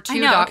 We're two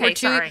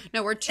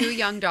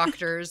young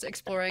doctors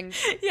exploring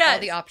all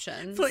the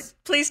options.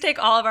 Please take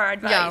all of our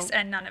advice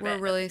and none of it. We're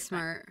really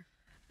smart.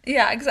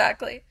 Yeah,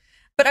 exactly.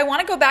 But I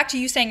want to go back to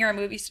you saying you want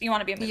to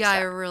be a movie star.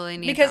 Yeah, I really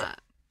need because that.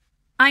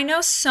 I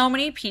know so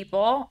many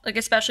people, like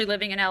especially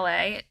living in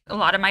LA, a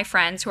lot of my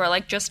friends who are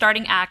like just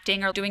starting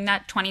acting or doing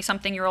that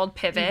 20-something-year-old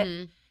pivot.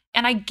 Mm-hmm.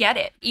 And I get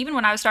it. Even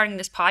when I was starting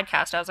this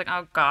podcast, I was like,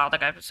 oh God,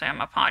 like I have to say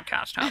I'm a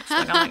podcast host.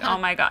 Like, I'm like, oh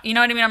my God. You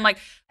know what I mean? I'm like,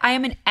 I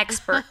am an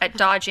expert at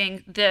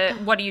dodging the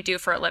what do you do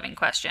for a living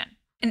question.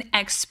 An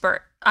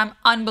expert. I'm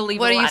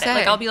unbelievable at it.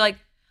 Like I'll be like,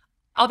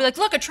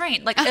 look, a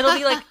train. Like it'll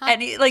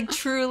be like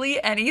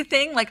truly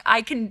anything. Like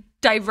I can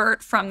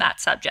divert from that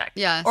subject.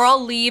 Yes. Or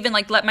I'll leave and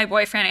like let my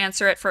boyfriend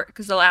answer it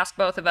because they'll ask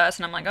both of us.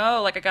 And I'm like,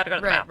 oh, like I got to go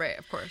to the bathroom. Right,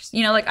 of course.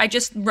 Like I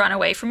just run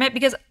away from it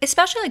because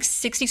especially like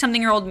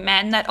 60-something-year-old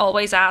men that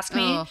always ask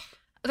me,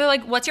 they're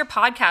like, what's your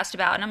podcast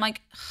about? And I'm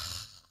like,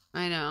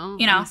 I know.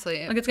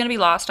 Honestly. Like it's going to be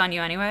lost on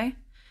you anyway.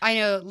 I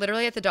know.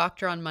 Literally at the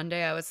doctor on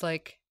Monday, I was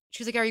like,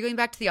 she was like, are you going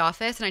back to the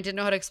office? And I didn't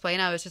know how to explain.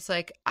 I was just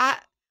like, I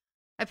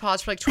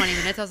paused for like 20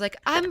 minutes. I was like,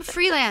 I'm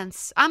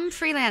freelance. I'm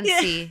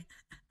freelancey. Yeah.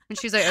 And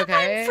she's like,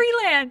 okay. I'm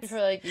freelance. She's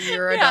like,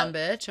 you're a dumb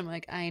bitch. I'm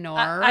like, I know.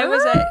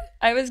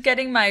 I was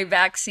getting my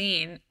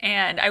vaccine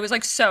and I was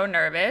like so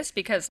nervous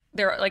because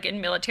they're like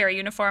in military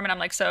uniform and I'm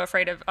like so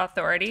afraid of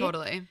authority.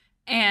 Totally.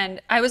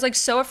 And I was like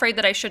so afraid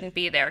that I shouldn't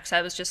be there because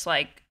I was just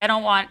like, I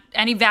don't want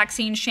any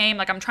vaccine shame.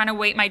 Like I'm trying to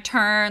wait my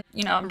turn.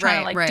 I'm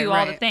trying to do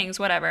all the things,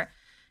 whatever.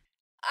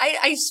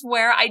 I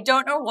swear, I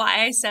don't know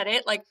why I said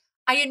it. Like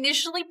I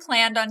initially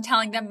planned on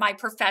telling them my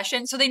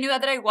profession. So they knew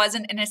that I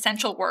wasn't an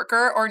essential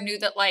worker or knew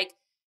that like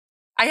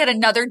I had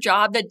another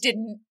job that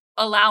didn't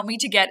allow me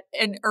to get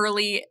an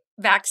early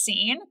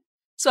vaccine.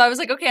 So I was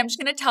like, okay, I'm just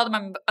going to tell them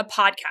I'm a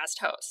podcast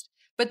host.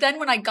 But then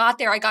when I got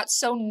there, I got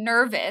so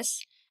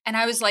nervous and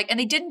I was like, and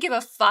they didn't give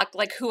a fuck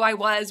like who I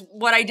was,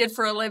 what I did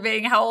for a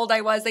living, how old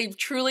I was. They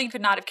truly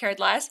could not have cared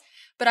less.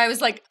 But I was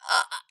like,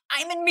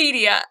 I'm in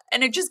media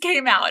and it just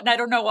came out and I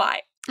don't know why.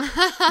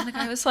 Like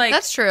I was like,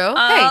 that's true.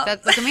 Hey,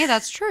 that's look at me.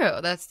 That's true.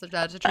 That's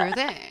a true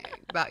thing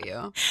about you.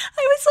 I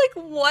was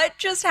like, what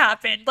just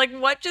happened? Like,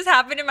 what just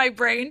happened in my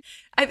brain?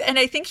 And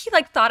I think he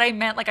like thought I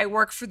meant like I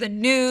work for the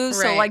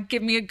news, so like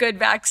give me a good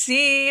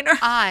vaccine.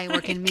 I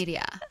work in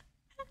media.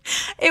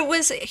 It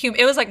was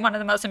like one of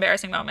the most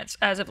embarrassing moments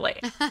as of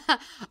late.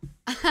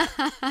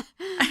 I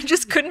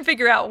just couldn't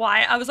figure out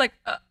why. I was like.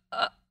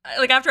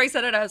 Like after I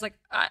said it, I was like,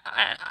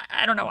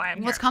 I don't know why I'm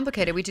here. Well, it's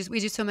complicated. We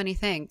do so many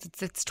things.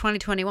 It's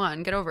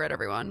 2021. Get over it,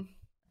 everyone.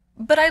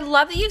 But I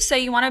love that you say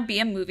you want to be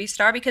a movie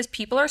star because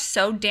people are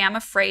so damn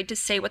afraid to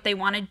say what they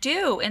want to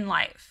do in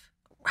life.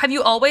 Have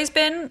you always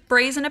been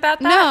brazen about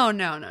that?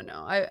 No.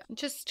 I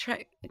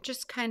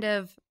just kind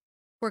of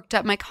worked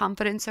up my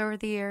confidence over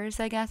the years,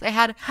 I guess.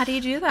 How do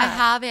you do that? I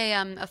have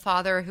a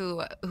father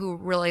who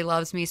really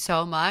loves me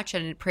so much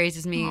and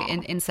praises me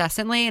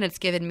incessantly, and it's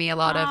given me a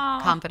lot of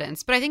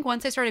confidence. But I think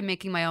once I started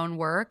making my own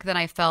work, then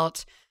I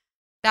felt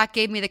that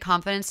gave me the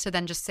confidence to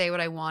then just say what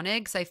I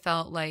wanted because I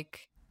felt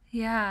like,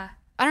 yeah,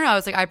 I don't know. I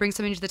was like, I bring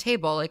something to the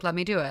table. Like, let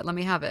me do it. Let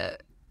me have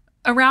it.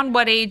 Around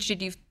what age do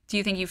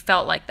you think you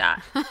felt like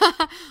that?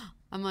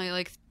 I'm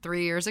like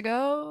 3 years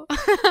ago.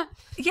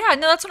 Yeah,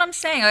 no, that's what I'm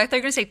saying. I thought you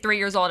were going to say 3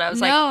 years old. I was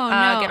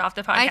no. Get off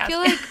the podcast. I feel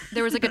like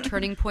there was like a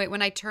turning point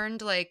when I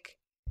turned like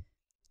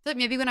that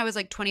maybe when I was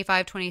like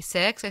 25,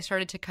 26, I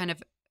started to kind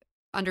of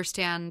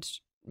understand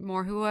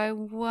more who I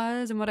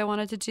was and what I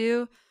wanted to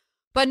do.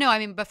 But no, I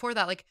mean, before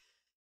that, like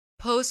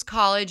post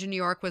college in New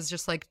York was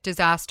just like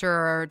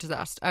disaster.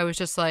 I was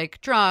just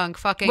like drunk,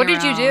 fucking What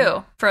did you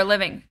around. do for a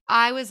living?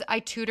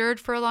 I tutored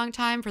for a long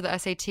time for the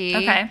SAT.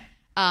 Okay.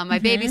 I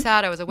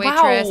babysat. I was a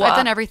waitress. Wow. I've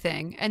done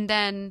everything. And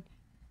then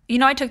You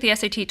know, I took the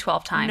SAT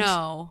 12 times.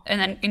 no.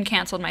 And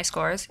canceled my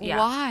scores. Yeah.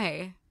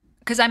 Why?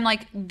 Because I'm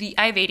like,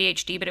 I have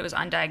ADHD, but it was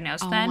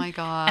undiagnosed then. Oh my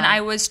God. And I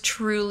was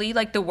truly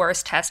like the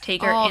worst test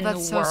taker in the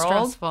that's so world.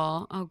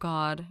 stressful. Oh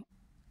God.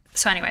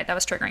 So anyway, that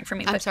was triggering for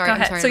me. I'm but sorry. Go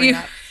I'm ahead. sorry.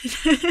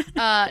 So to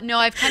you, no,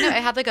 I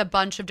had like a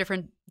bunch of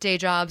different day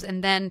jobs,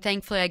 and then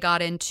thankfully I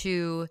got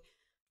into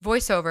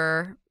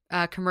voiceover,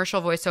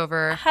 commercial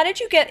voiceover. how did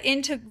you get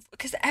into?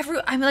 Because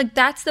I'm like,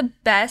 that's the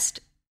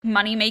best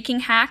money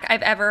making hack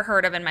I've ever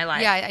heard of in my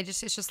life. Yeah,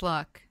 it's just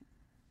luck.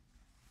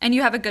 And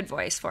you have a good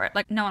voice for it.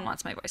 Like no one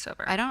wants my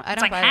voiceover. I don't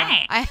It's like, buy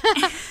hey.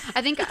 that.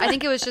 I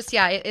think it was just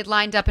it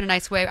lined up in a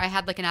nice way. I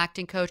had like an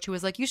acting coach who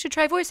was like, you should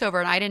try voiceover,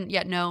 and I didn't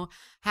yet know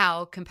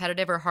how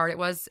competitive or hard it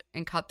was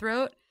in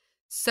Cutthroat.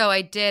 So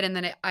I did, and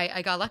then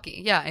I got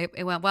lucky. Yeah,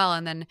 it went well,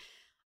 and then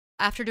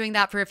after doing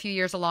that for a few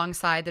years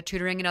alongside the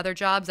tutoring and other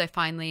jobs, I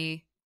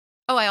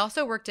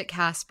also worked at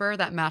Casper,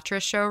 that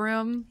mattress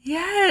showroom.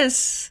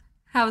 Yes.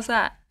 How was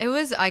that? It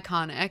was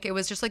iconic. It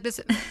was just like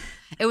this.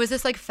 It was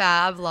this like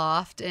fab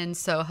loft in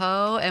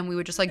Soho, and we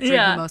would just like drink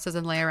mimosas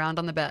and lay around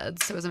on the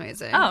beds. It was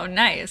amazing. Oh,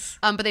 nice.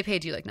 But they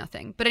paid you like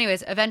nothing. But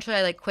anyways, eventually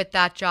I like quit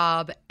that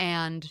job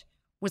and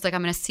was like,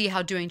 I'm gonna see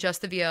how doing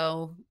just the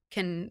VO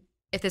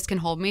if this can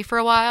hold me for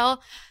a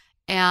while.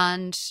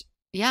 And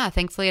yeah,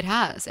 thankfully it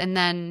has. And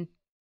then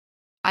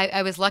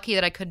I was lucky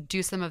that I could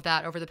do some of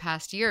that over the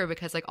past year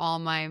because like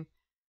I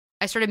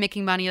started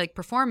making money like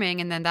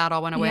performing, and then that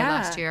all went away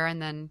last year. And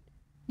then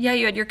yeah,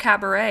 you had your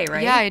cabaret,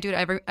 right? yeah, I do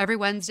it every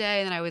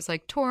Wednesday, and then I was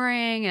like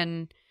touring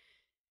and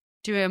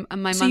doing my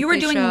monthly show. So you were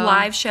doing a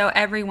live show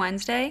every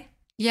Wednesday?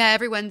 Yeah,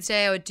 every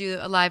Wednesday I would do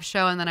a live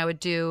show, and then I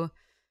would do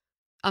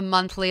a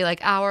monthly like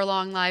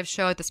hour-long live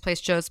show at this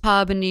place, Joe's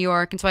Pub in New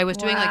York. And so I was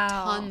doing like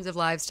tons of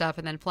live stuff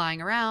and then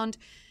flying around.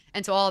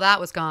 And so all that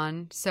was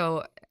gone.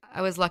 So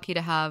I was lucky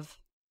to have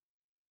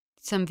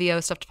some VO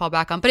stuff to fall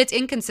back on. But it's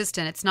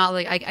inconsistent. It's not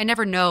like I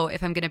never know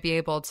if I'm going to be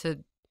able to.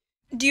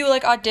 Do you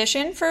like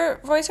audition for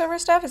voiceover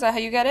stuff? Is that how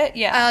you get it?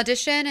 Yeah. I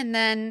audition, and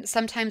then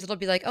sometimes it'll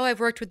be like, oh, I've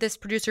worked with this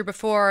producer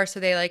before, so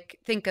they like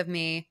think of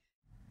me.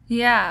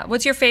 Yeah.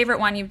 What's your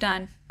favorite one you've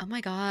done? Oh my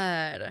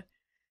God.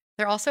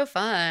 They're all so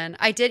fun.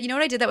 You know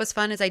what I did that was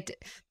fun is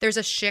there's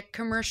a Schick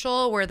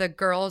commercial where the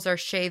girls are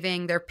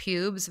shaving their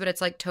pubes, but it's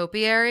like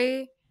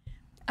topiary.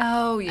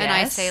 Oh, yes. And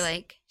I say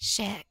like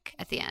Schick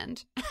at the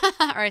end.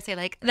 Or I say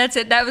like. That's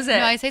it. That was it.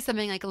 No, I say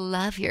something like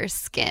love your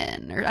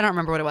skin. Or I don't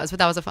remember what it was, but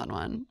that was a fun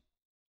one.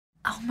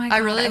 Oh my God. I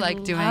really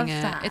like doing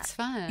it. That. It's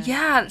fun.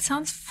 Yeah, it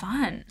sounds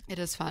fun. It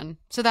is fun.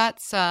 So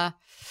that's I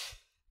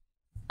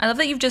love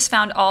that you've just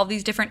found all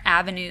these different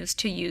avenues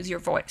to use your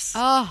voice.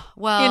 oh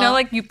well. You know,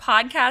 like you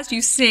podcast,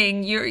 you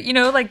sing,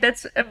 like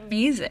that's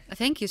amazing.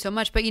 Thank you so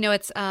much. But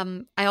it's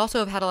I also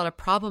have had a lot of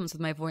problems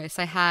with my voice.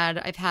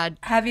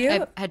 Have you?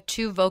 I've had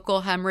 2 vocal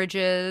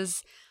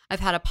hemorrhages. I've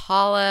had a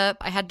polyp.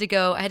 I had to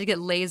get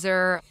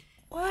laser.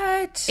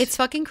 What? It's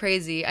fucking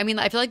crazy. I mean,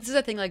 I feel like this is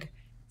a thing like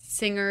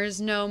singers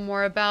know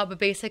more about, but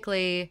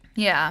basically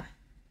yeah.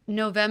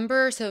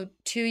 November, so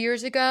 2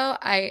 years ago,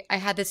 I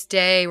had this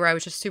day where I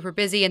was just super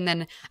busy, and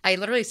then I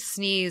literally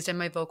sneezed and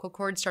my vocal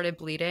cords started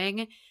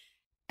bleeding.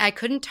 I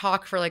couldn't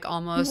talk for like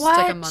almost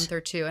like a month or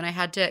 2, and I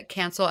had to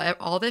cancel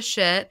all this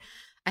shit.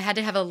 I had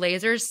to have a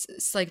laser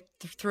like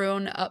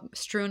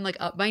strewn like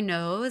up my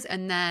nose,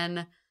 and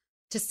then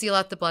to seal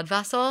out the blood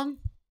vessel.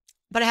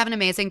 But I have an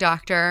amazing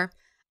doctor,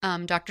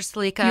 Dr.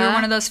 Salika. You were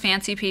one of those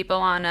fancy people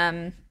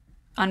on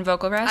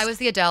Vocal Rest? I was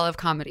the Adele of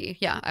comedy.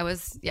 Yeah, I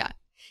was. Yeah.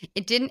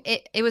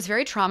 It was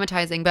very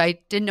traumatizing, but I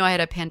didn't know I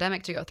had a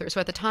pandemic to go through. So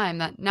at the time,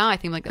 now I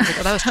think like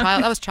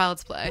that was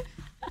child's play.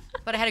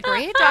 But I had a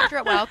great doctor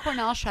at Weill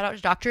Cornell. Shout out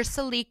to Dr.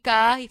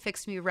 Salika. He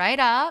fixed me right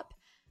up.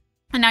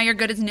 And now you're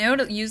good as new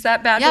to use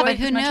that bad boy. Yeah, but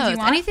who as much as knows? you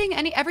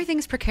want?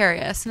 Everything's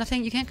precarious.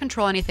 Nothing. You can't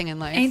control anything in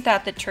life. Ain't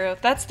that the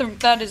truth?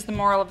 That is the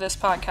moral of this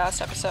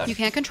podcast episode. You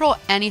can't control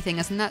anything.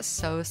 Isn't that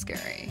so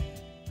scary?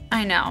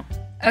 I know.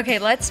 Okay,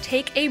 let's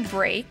take a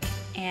break,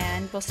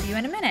 and we'll see you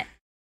in a minute.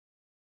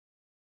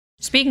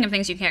 Speaking of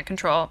things you can't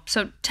control,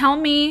 so tell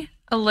me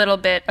a little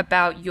bit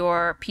about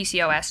your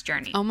PCOS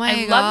journey. Oh my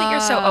God. I love that you're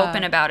so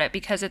open about it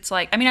because it's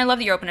like, I mean, I love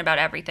that you're open about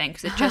everything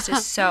because it just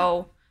is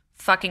so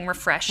fucking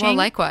refreshing. Well,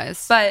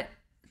 likewise. But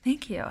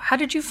thank you. How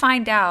did you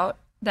find out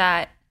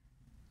that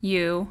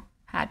you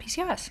had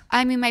PCOS?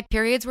 I mean, my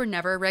periods were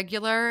never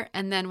regular.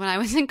 And then when I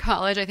was in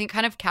college, I think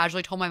kind of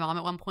casually told my mom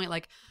at one point,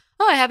 like,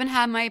 oh, I haven't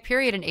had my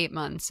period in 8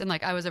 months. And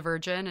like, I was a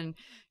virgin. And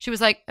she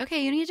was like,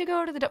 okay, we need to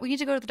go to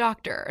the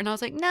doctor. And I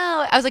was like,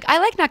 no. I was like, I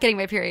like not getting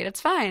my period.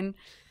 It's fine.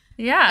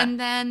 Yeah. And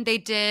then they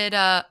did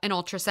an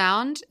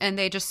ultrasound, and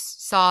they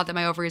just saw that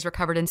my ovaries were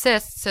covered in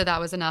cysts. So that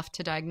was enough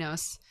to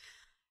diagnose.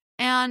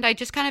 And I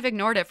just kind of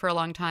ignored it for a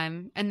long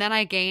time. And then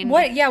I gained.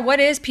 What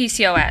is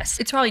PCOS?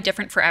 It's probably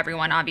different for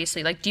everyone,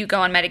 obviously. Like, do you go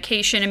on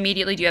medication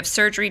immediately? Do you have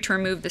surgery to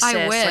remove the cyst?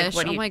 I wish.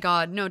 Like, oh my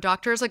God. No,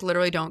 doctors like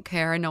literally don't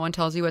care and no one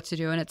tells you what to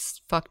do and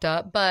it's fucked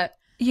up. But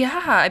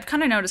yeah, I've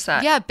kind of noticed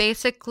that. Yeah,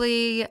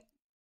 basically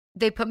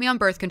they put me on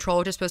birth control,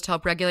 which is supposed to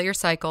help regulate your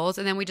cycles.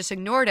 And then we just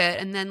ignored it.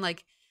 And then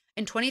like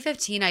in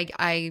 2015,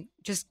 I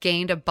just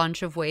gained a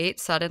bunch of weight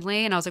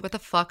suddenly. And I was like, what the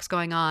fuck's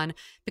going on?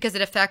 Because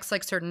it affects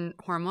like certain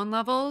hormone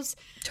levels.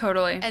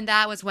 Totally. And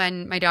that was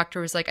when my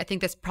doctor was like, I think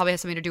this probably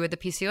has something to do with the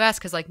PCOS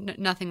because like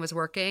nothing was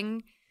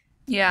working.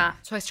 Yeah.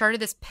 So I started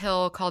this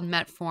pill called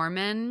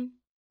metformin.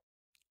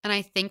 And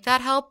I think that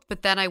helped.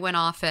 But then I went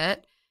off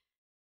it.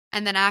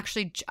 And then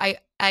actually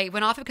I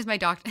went off it because my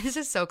doctor – this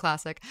is so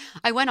classic.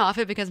 I went off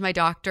it because my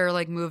doctor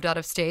like moved out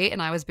of state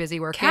and I was busy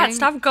working. Kat,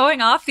 stop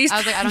going off these – I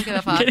was like, I don't give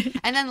a fuck.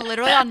 And then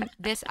literally on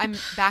this – I'm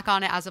back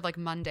on it as of like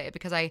Monday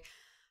because I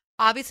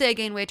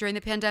gained weight during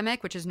the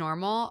pandemic, which is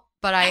normal.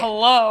 But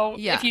Hello.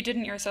 Yeah. If you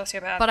didn't, you're a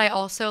sociopath. But I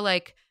also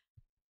like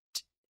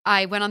 –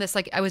 I went on this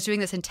like – I was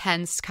doing this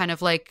intense kind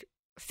of like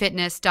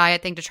fitness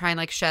diet thing to try and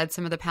like shed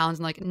some of the pounds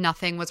and like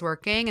nothing was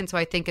working. And so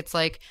I think it's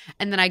like –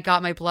 and then I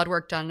got my blood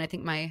work done and I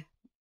think my –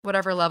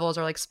 whatever levels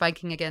are like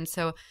spiking again.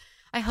 So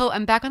I hope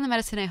I'm back on the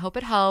medicine. I hope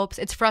it helps.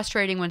 It's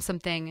frustrating when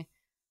something,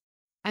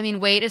 I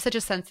mean, weight is such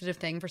a sensitive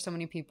thing for so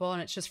many people.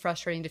 And it's just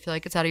frustrating to feel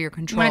like it's out of your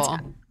control. When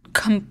it's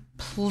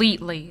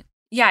completely.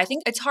 Yeah, I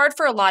think it's hard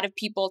for a lot of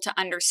people to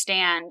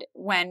understand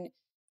when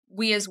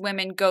we as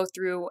women go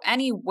through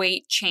any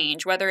weight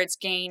change, whether it's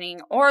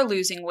gaining or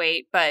losing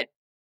weight, but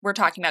we're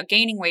talking about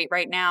gaining weight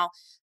right now.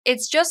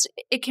 It's just,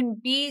 it can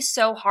be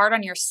so hard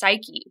on your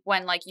psyche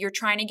when like you're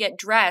trying to get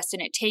dressed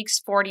and it takes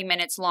 40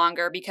 minutes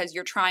longer because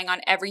you're trying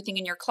on everything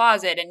in your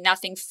closet and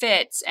nothing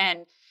fits.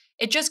 And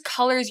it just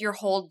colors your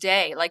whole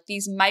day. Like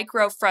these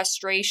micro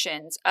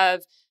frustrations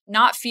of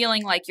not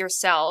feeling like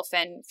yourself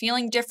and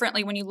feeling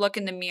differently when you look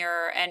in the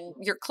mirror and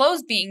your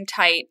clothes being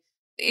tight.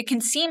 It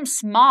can seem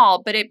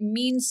small, but it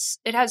means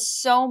it has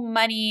so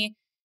many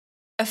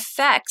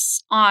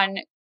effects on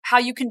how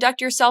you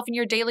conduct yourself in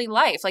your daily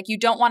life. Like you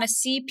don't want to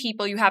see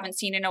people you haven't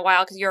seen in a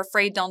while because you're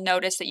afraid they'll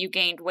notice that you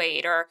gained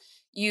weight, or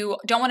you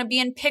don't want to be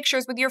in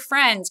pictures with your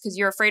friends because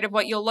you're afraid of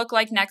what you'll look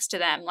like next to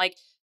them. Like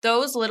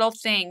those little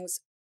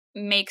things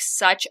make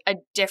such a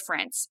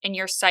difference in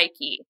your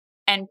psyche.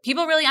 And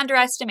people really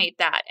underestimate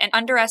that and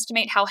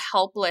underestimate how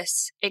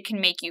helpless it can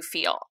make you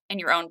feel in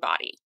your own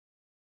body.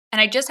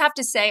 And I just have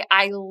to say,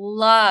 I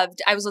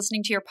was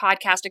listening to your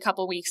podcast a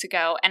couple weeks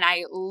ago, and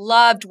I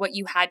loved what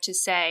you had to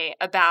say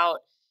about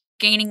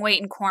gaining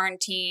weight in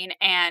quarantine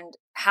and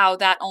how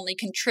that only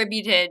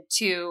contributed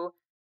to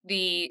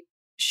the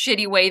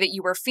shitty way that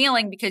you were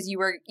feeling because you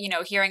were,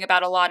 hearing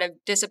about a lot of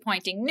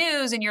disappointing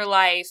news in your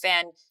life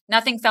and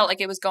nothing felt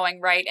like it was going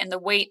right. And the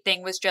weight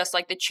thing was just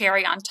like the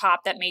cherry on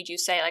top that made you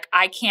say like,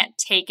 I can't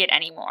take it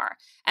anymore.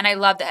 And I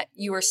love that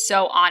you were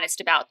so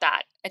honest about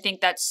that. I think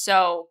that's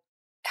so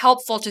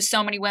helpful to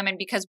so many women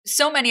because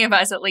so many of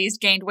us at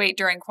least gained weight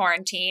during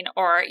quarantine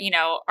or,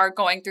 are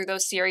going through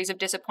those series of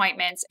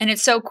disappointments. And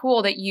it's so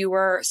cool that you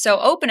were so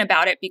open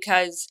about it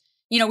because,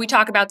 we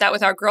talk about that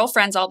with our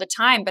girlfriends all the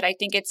time, but I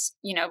think it's,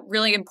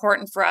 really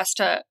important for us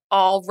to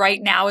all right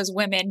now as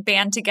women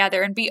band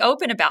together and be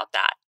open about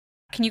that.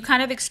 Can you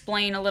kind of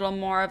explain a little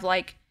more of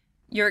like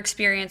your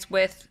experience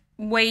with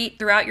weight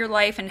throughout your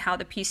life and how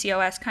the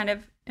PCOS kind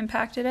of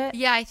impacted it?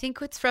 Yeah, I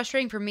think what's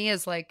frustrating for me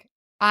is like,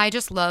 I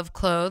just love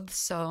clothes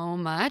so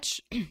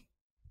much.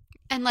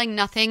 And like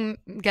nothing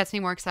gets me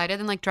more excited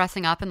than like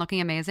dressing up and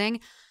looking amazing.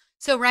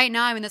 So right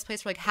now I'm in this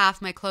place where like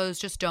half my clothes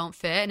just don't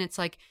fit. And it's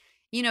like,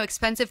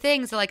 expensive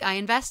things that like I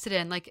invested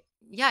in. Like,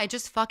 yeah, it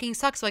just fucking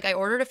sucks. Like I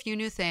ordered a few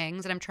new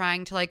things and I'm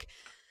trying to like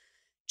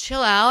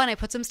chill out and I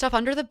put some stuff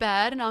under the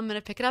bed and I'm going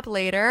to pick it up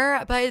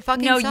later. But it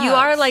fucking sucks. You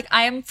are like,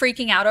 I am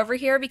freaking out over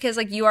here because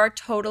like you are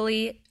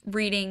totally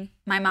reading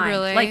my mind.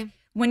 Really? Like,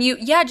 when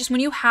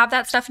you have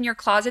that stuff in your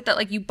closet that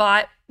like you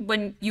bought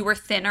when you were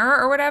thinner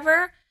or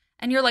whatever,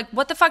 and you're like,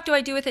 what the fuck do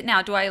I do with it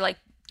now? Do I like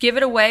give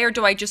it away or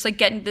do I just like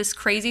get into this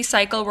crazy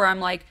cycle where I'm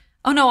like,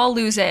 oh no, I'll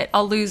lose it.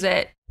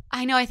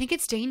 I know. I think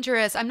it's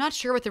dangerous. I'm not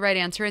sure what the right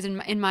answer is.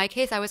 In my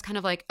case, I was kind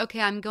of like, okay,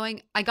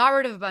 I got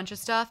rid of a bunch of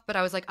stuff, but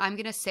I was like, I'm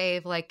going to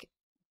save like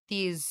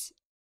these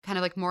kind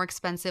of like more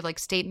expensive like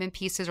statement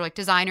pieces or like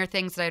designer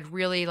things that I'd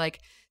really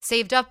like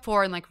saved up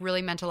for and like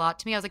really meant a lot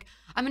to me. I was like,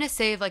 I'm going to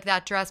save like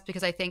that dress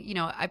because I think,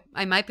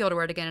 I might be able to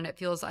wear it again and it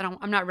feels,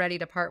 I'm not ready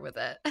to part with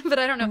it. But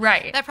I don't know.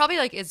 Right. That probably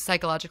like is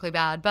psychologically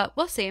bad, but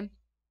we'll see.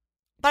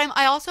 But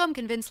I also am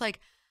convinced like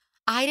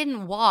I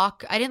didn't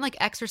like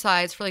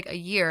exercise for like a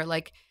year.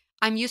 Like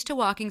I'm used to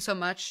walking so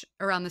much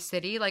around the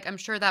city. Like I'm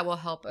sure that will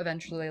help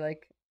eventually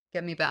like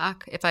get me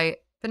back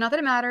but not that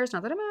it matters.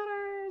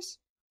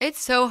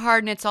 It's so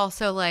hard. And it's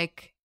also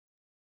like,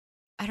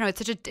 I don't know,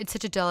 it's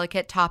such a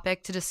delicate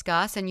topic to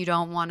discuss and you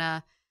don't want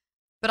to,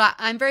 but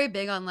I'm very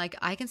big on like,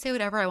 I can say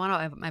whatever I want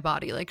about my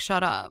body. Like,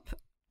 shut up.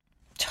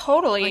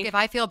 Totally. Like if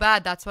I feel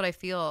bad, that's what I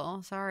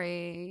feel.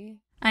 Sorry.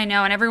 I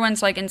know, and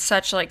everyone's like in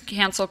such like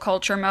cancel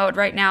culture mode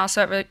right now.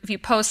 So if you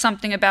post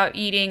something about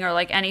eating or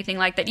like anything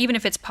like that, even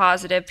if it's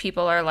positive,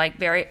 people are like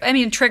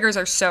triggers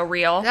are so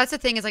real. That's the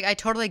thing is like, I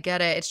totally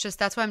get it. It's just,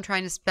 that's why I'm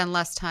trying to spend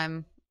less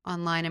time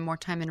online and more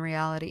time in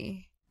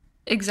reality.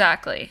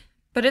 Exactly.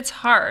 But it's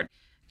hard.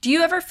 Do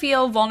you ever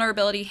feel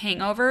vulnerability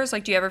hangovers?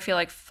 Like, do you ever feel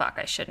like, fuck,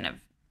 I shouldn't have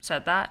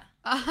said that?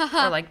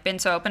 Or like been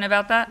so open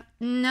about that?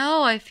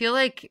 No, I feel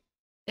like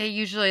it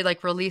usually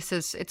like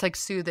releases, it's like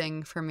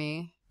soothing for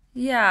me.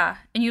 Yeah.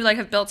 And you like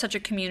have built such a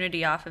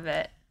community off of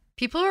it.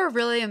 People are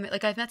really,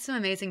 like I've met some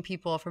amazing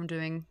people from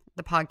doing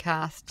the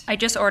podcast. I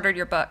just ordered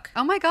your book.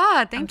 Oh my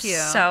God, thank you.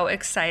 I'm so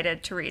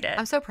excited to read it.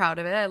 I'm so proud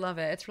of it. I love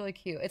it. It's really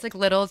cute. It's like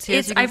little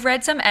too. I've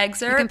read some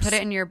excerpts. You can put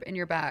it in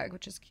your bag,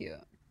 which is cute.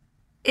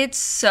 It's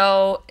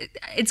so,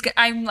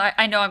 I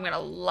know I'm going to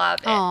love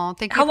it. Oh,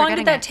 thank you. How long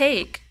did that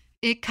take?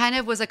 It kind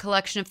of was a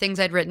collection of things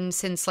I'd written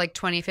since like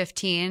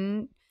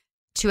 2015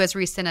 to as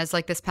recent as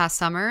like this past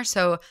summer.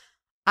 So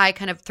I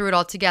kind of threw it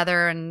all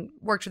together and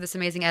worked with this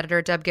amazing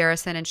editor, Deb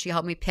Garrison, and she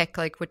helped me pick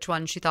like which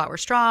ones she thought were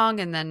strong.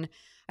 And then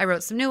I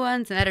wrote some new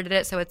ones and edited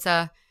it. So it's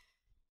it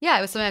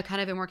was something I've kind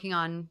of been working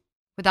on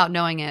without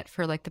knowing it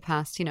for like the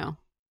past,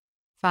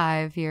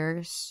 5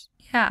 years.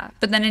 Yeah,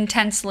 but then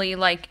intensely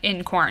like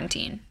in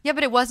quarantine. Yeah,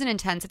 but it wasn't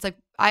intense. It's like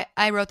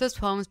I wrote those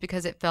poems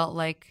because it felt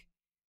like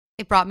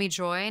it brought me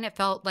joy and it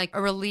felt like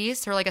a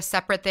release or like a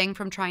separate thing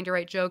from trying to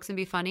write jokes and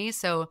be funny.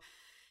 So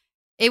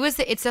it's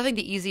definitely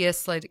the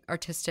easiest like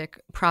artistic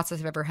process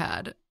I've ever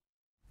had.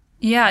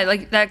 Yeah,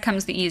 like that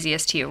comes the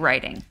easiest to you,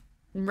 writing.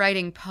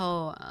 Writing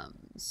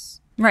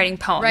poems. Writing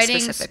poems Writing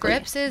specifically.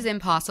 Scripts is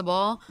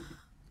impossible.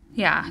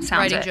 Yeah, sounds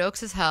Writing it.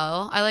 jokes is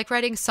hell. I like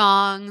writing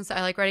songs.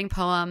 I like writing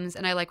poems,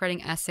 and I like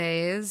writing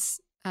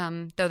essays,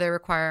 though they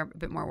require a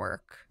bit more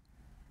work.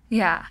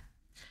 Yeah.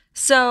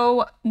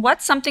 So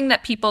what's something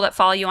that people that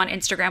follow you on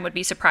Instagram would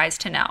be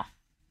surprised to know?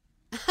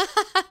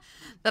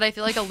 That I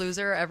feel like a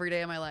loser every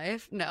day of my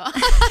life? No.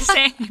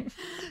 Same.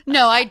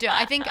 No, I do.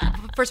 I think,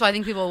 first of all, I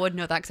think people would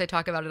know that because I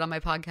talk about it on my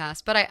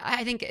podcast. But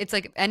I think it's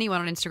like anyone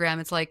on Instagram,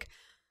 it's like,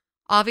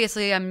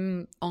 obviously,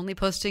 I'm only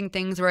posting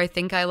things where I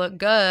think I look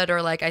good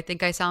or like I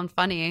think I sound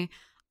funny.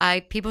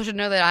 People should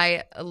know that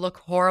I look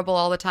horrible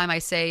all the time. I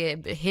say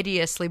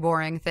hideously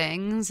boring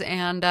things,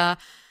 and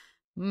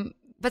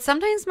but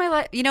sometimes my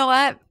life, you know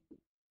what?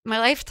 My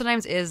life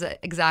sometimes is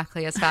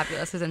exactly as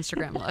fabulous as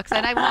Instagram looks,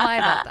 and I won't lie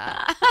about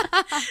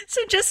that.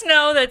 So just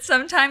know that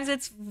sometimes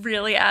it's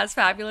really as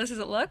fabulous as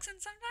it looks,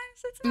 and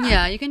sometimes it's not.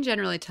 Yeah, you can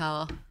generally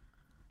tell.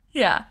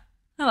 Yeah,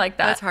 I like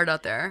that. That's hard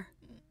out there.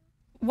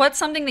 What's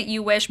something that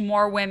you wish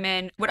more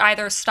women would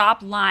either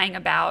stop lying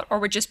about or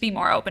would just be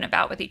more open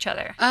about with each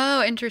other?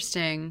 Oh,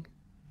 interesting.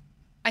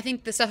 I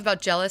think the stuff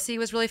about jealousy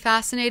was really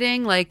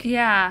fascinating. Like,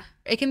 yeah,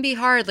 it can be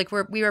hard. Like,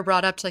 we were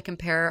brought up to like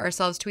compare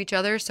ourselves to each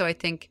other. So I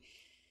think,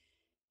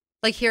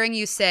 like, hearing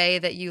you say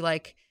that you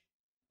like,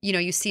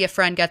 you see a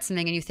friend get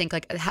something and you think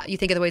like, you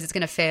think of the ways it's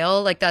going to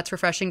fail. Like, that's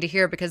refreshing to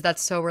hear because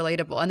that's so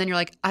relatable. And then you're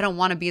like, I don't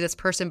want to be this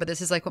person, but this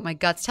is like what my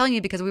gut's telling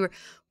you because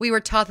we were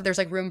taught that there's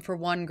like room for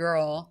one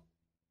girl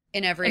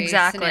in every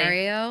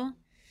scenario.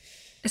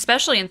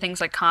 Especially in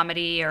things like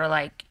comedy or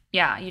like,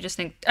 yeah, you just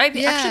think,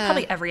 actually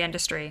probably every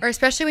industry. Or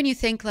especially when you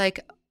think like,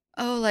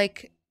 oh,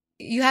 like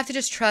you have to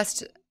just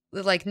trust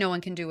that like no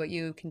one can do what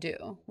you can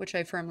do, which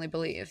I firmly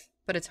believe,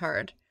 but it's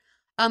hard.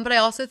 But I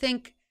also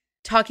think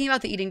talking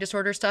about the eating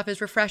disorder stuff is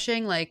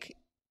refreshing. Like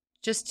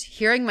just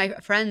hearing my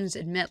friends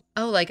admit,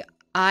 oh, like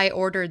I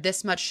ordered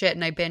this much shit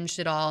and I binged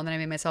it all and then I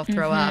made myself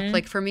throw up.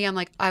 Like for me, I'm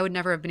like, I would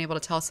never have been able to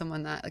tell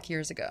someone that like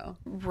years ago.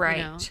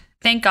 Right.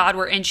 Thank God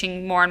we're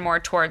inching more and more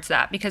towards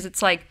that because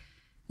it's like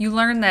you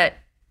learn that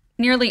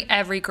nearly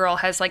every girl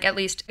has like at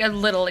least a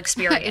little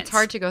experience. It's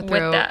hard to go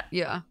through with that.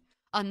 Yeah.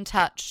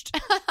 Untouched.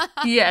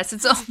 Yes,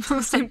 it's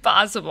almost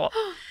impossible.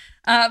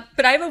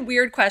 But I have a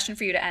weird question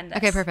for you to end this.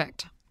 Okay,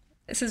 perfect.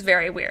 This is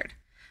very weird.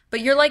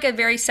 But you're like a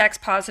very sex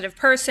positive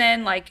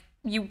person. Like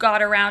you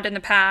got around in the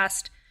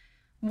past.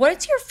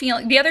 What's your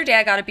feeling? The other day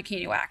I got a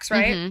bikini wax,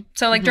 right? Mm-hmm.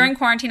 So like during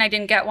quarantine, I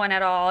didn't get one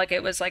at all. Like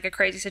it was like a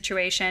crazy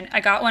situation.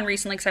 I got one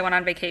recently because I went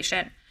on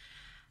vacation.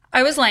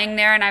 I was laying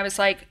there and I was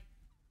like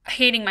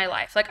hating my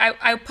life. Like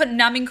I put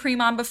numbing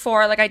cream on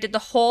before. Like I did the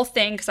whole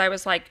thing because I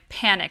was like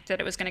panicked that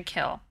it was going to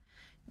kill.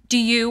 Do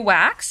you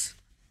wax?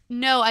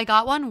 No, I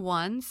got one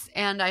once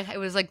and it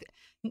was like,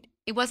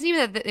 it wasn't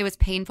even that it was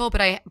painful,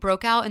 but I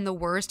broke out in the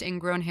worst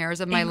ingrown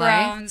hairs of my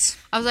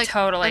life. I was like,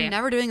 totally. I'm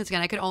never doing this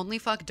again. I could only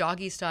fuck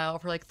doggy style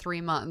for like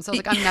 3 months. I was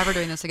like, I'm never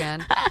doing this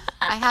again.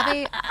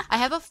 I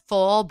have a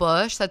full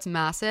bush that's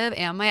massive,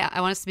 and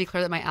I want us to be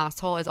clear that my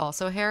asshole is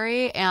also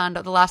hairy. And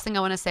the last thing I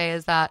want to say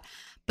is that,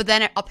 but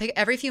then I'll pick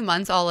every few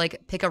months. I'll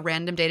like pick a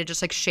random day to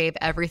just like shave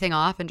everything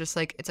off, and just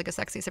like it's like a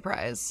sexy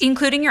surprise,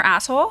 including your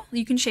asshole.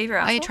 You can shave your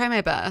asshole. I try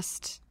my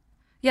best.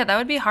 Yeah, that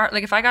would be hard.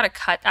 Like, if I got a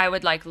cut, I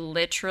would, like,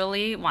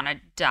 literally want to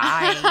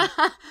die.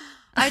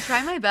 I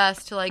try my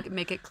best to, like,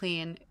 make it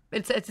clean.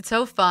 It's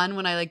so fun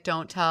when I, like,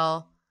 don't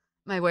tell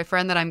my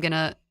boyfriend that I'm going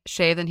to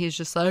shave, and he's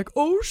just like,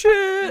 oh,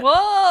 shit.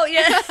 Whoa,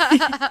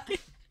 yeah.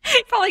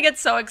 He probably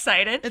gets so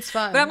excited. It's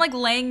fun. But I'm like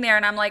laying there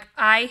and I'm like,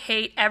 I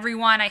hate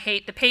everyone. I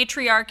hate the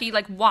patriarchy.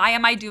 Like, why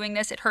am I doing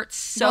this? It hurts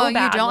so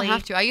badly. You don't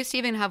have to. I used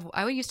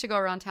to go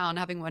around town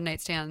having one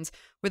night stands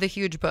with a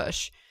huge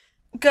bush.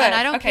 Good. And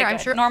I don't care. Good. I'm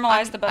sure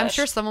normalize the bush. I'm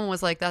sure someone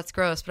was like, "That's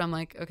gross," but I'm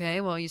like,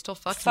 "Okay, well, you still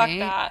fucked Fuck me."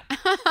 that.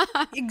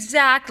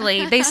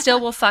 Exactly. They still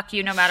will fuck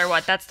you no matter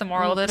what. That's the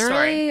moral of the story.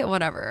 Literally,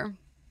 whatever.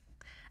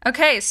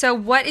 Okay, so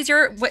what is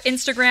your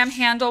Instagram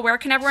handle? Where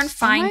can everyone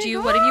find you?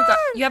 God. What have you got?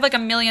 You have like a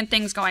million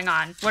things going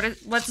on.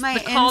 What's My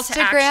the call to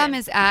action? Instagram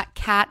is at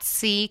Kat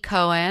C.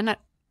 Cohen.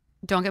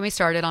 Don't get me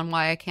started on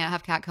why I can't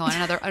have Kat Cohen.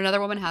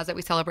 Another woman has it.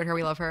 We celebrate her.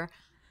 We love her.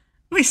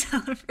 We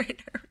celebrate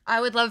her. I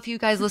would love if you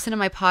guys listen to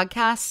my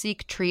podcast,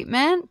 Seek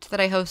Treatment, that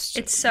I host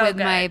It's so with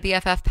good. my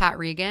BFF, Pat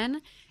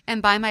Regan.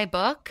 And buy my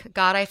book,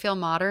 God, I Feel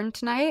Modern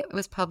Tonight. It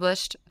was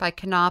published by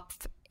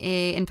Knopf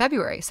in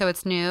February. So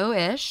it's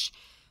new-ish.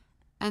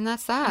 And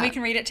that's that. And we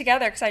can read it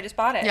together because I just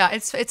bought it. Yeah,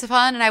 it's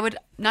fun. And I would,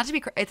 not to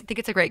be, I think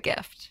it's a great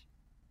gift.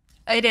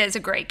 It is a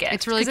great gift.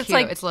 It's really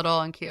cute. It's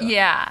little and cute.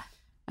 Yeah.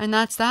 And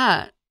that's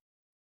that.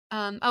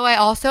 I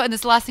also, and this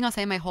is the last thing I'll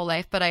say in my whole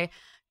life, but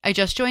I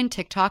just joined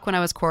TikTok when I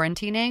was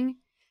quarantining,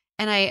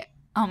 and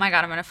oh my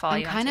God, I'm gonna follow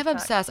you. I'm kind of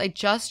obsessed. I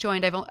just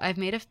joined. I've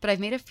made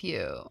a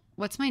few.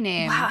 What's my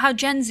name? Wow, how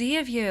Gen Z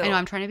of you. I know,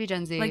 I'm trying to be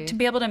Gen Z. Like to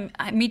be able to.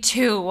 Me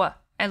too.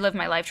 I live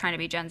my life trying to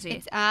be Gen Z.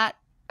 It's at.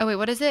 Oh wait,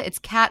 what is it? It's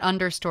Kat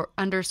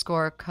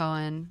 _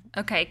 Cohen.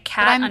 Okay,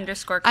 Kat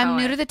 _ Cohen. I'm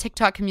new to the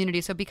TikTok community,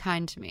 so be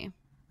kind to me.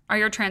 Are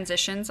your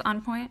transitions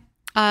on point?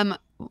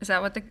 Is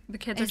that what the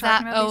kids are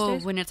talking about these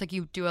days? When it's like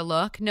you do a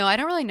look? No, I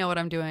don't really know what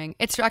I'm doing.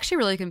 It's actually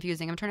really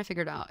confusing. I'm trying to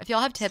figure it out. If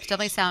y'all have tips,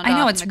 definitely sound off. I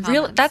know, in it's the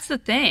real. comments. That's the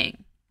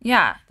thing.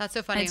 Yeah. That's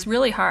so funny. It's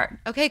really hard.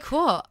 Okay,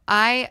 cool.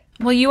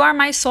 Well, you are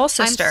my soul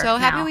sister. I'm so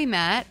happy now. we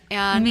met,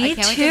 and Me I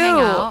can't wait too. to hang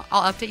out.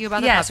 I'll update you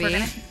about the Yes,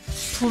 puppy.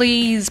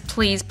 Please,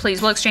 please,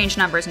 please. We'll exchange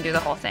numbers and do the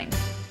whole thing.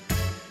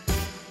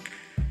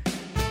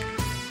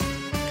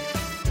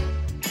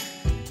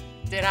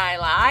 Did I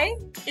lie?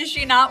 Is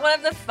she not one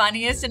of the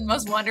funniest and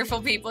most wonderful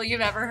people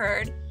you've ever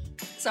heard?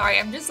 Sorry,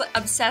 I'm just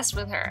obsessed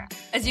with her.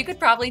 As you could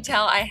probably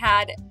tell, I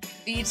had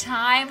the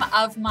time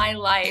of my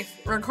life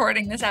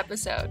recording this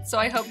episode, so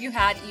I hope you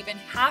had even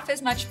half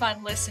as much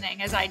fun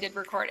listening as I did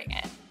recording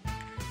it.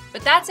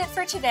 But that's it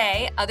for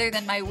today, other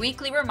than my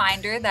weekly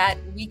reminder that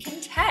we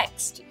can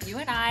text. You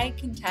and I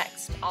can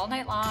text all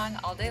night long,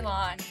 all day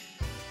long.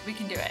 We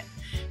can do it.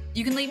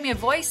 You can leave me a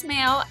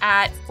voicemail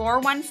at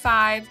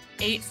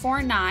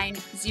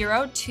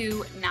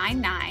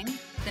 415-849-0299.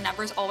 The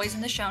number's always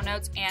in the show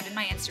notes and in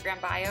my Instagram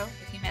bio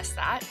if you missed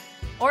that.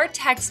 Or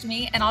text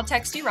me and I'll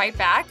text you right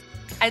back.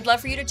 I'd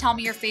love for you to tell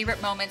me your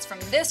favorite moments from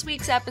this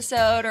week's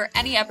episode or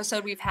any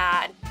episode we've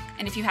had.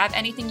 And if you have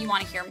anything you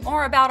want to hear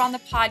more about on the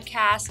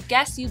podcast,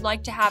 guests you'd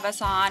like to have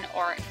us on,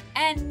 or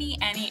any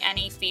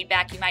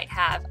feedback you might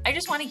have, I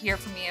just want to hear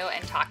from you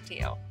and talk to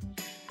you.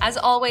 As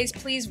always,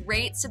 please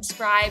rate,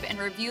 subscribe, and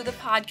review the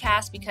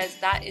podcast because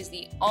that is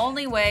the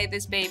only way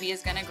this baby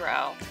is going to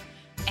grow.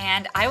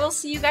 And I will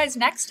see you guys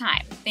next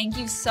time. Thank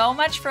you so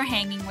much for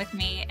hanging with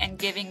me and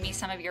giving me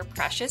some of your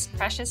precious,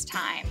 precious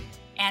time.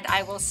 And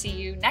I will see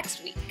you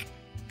next week.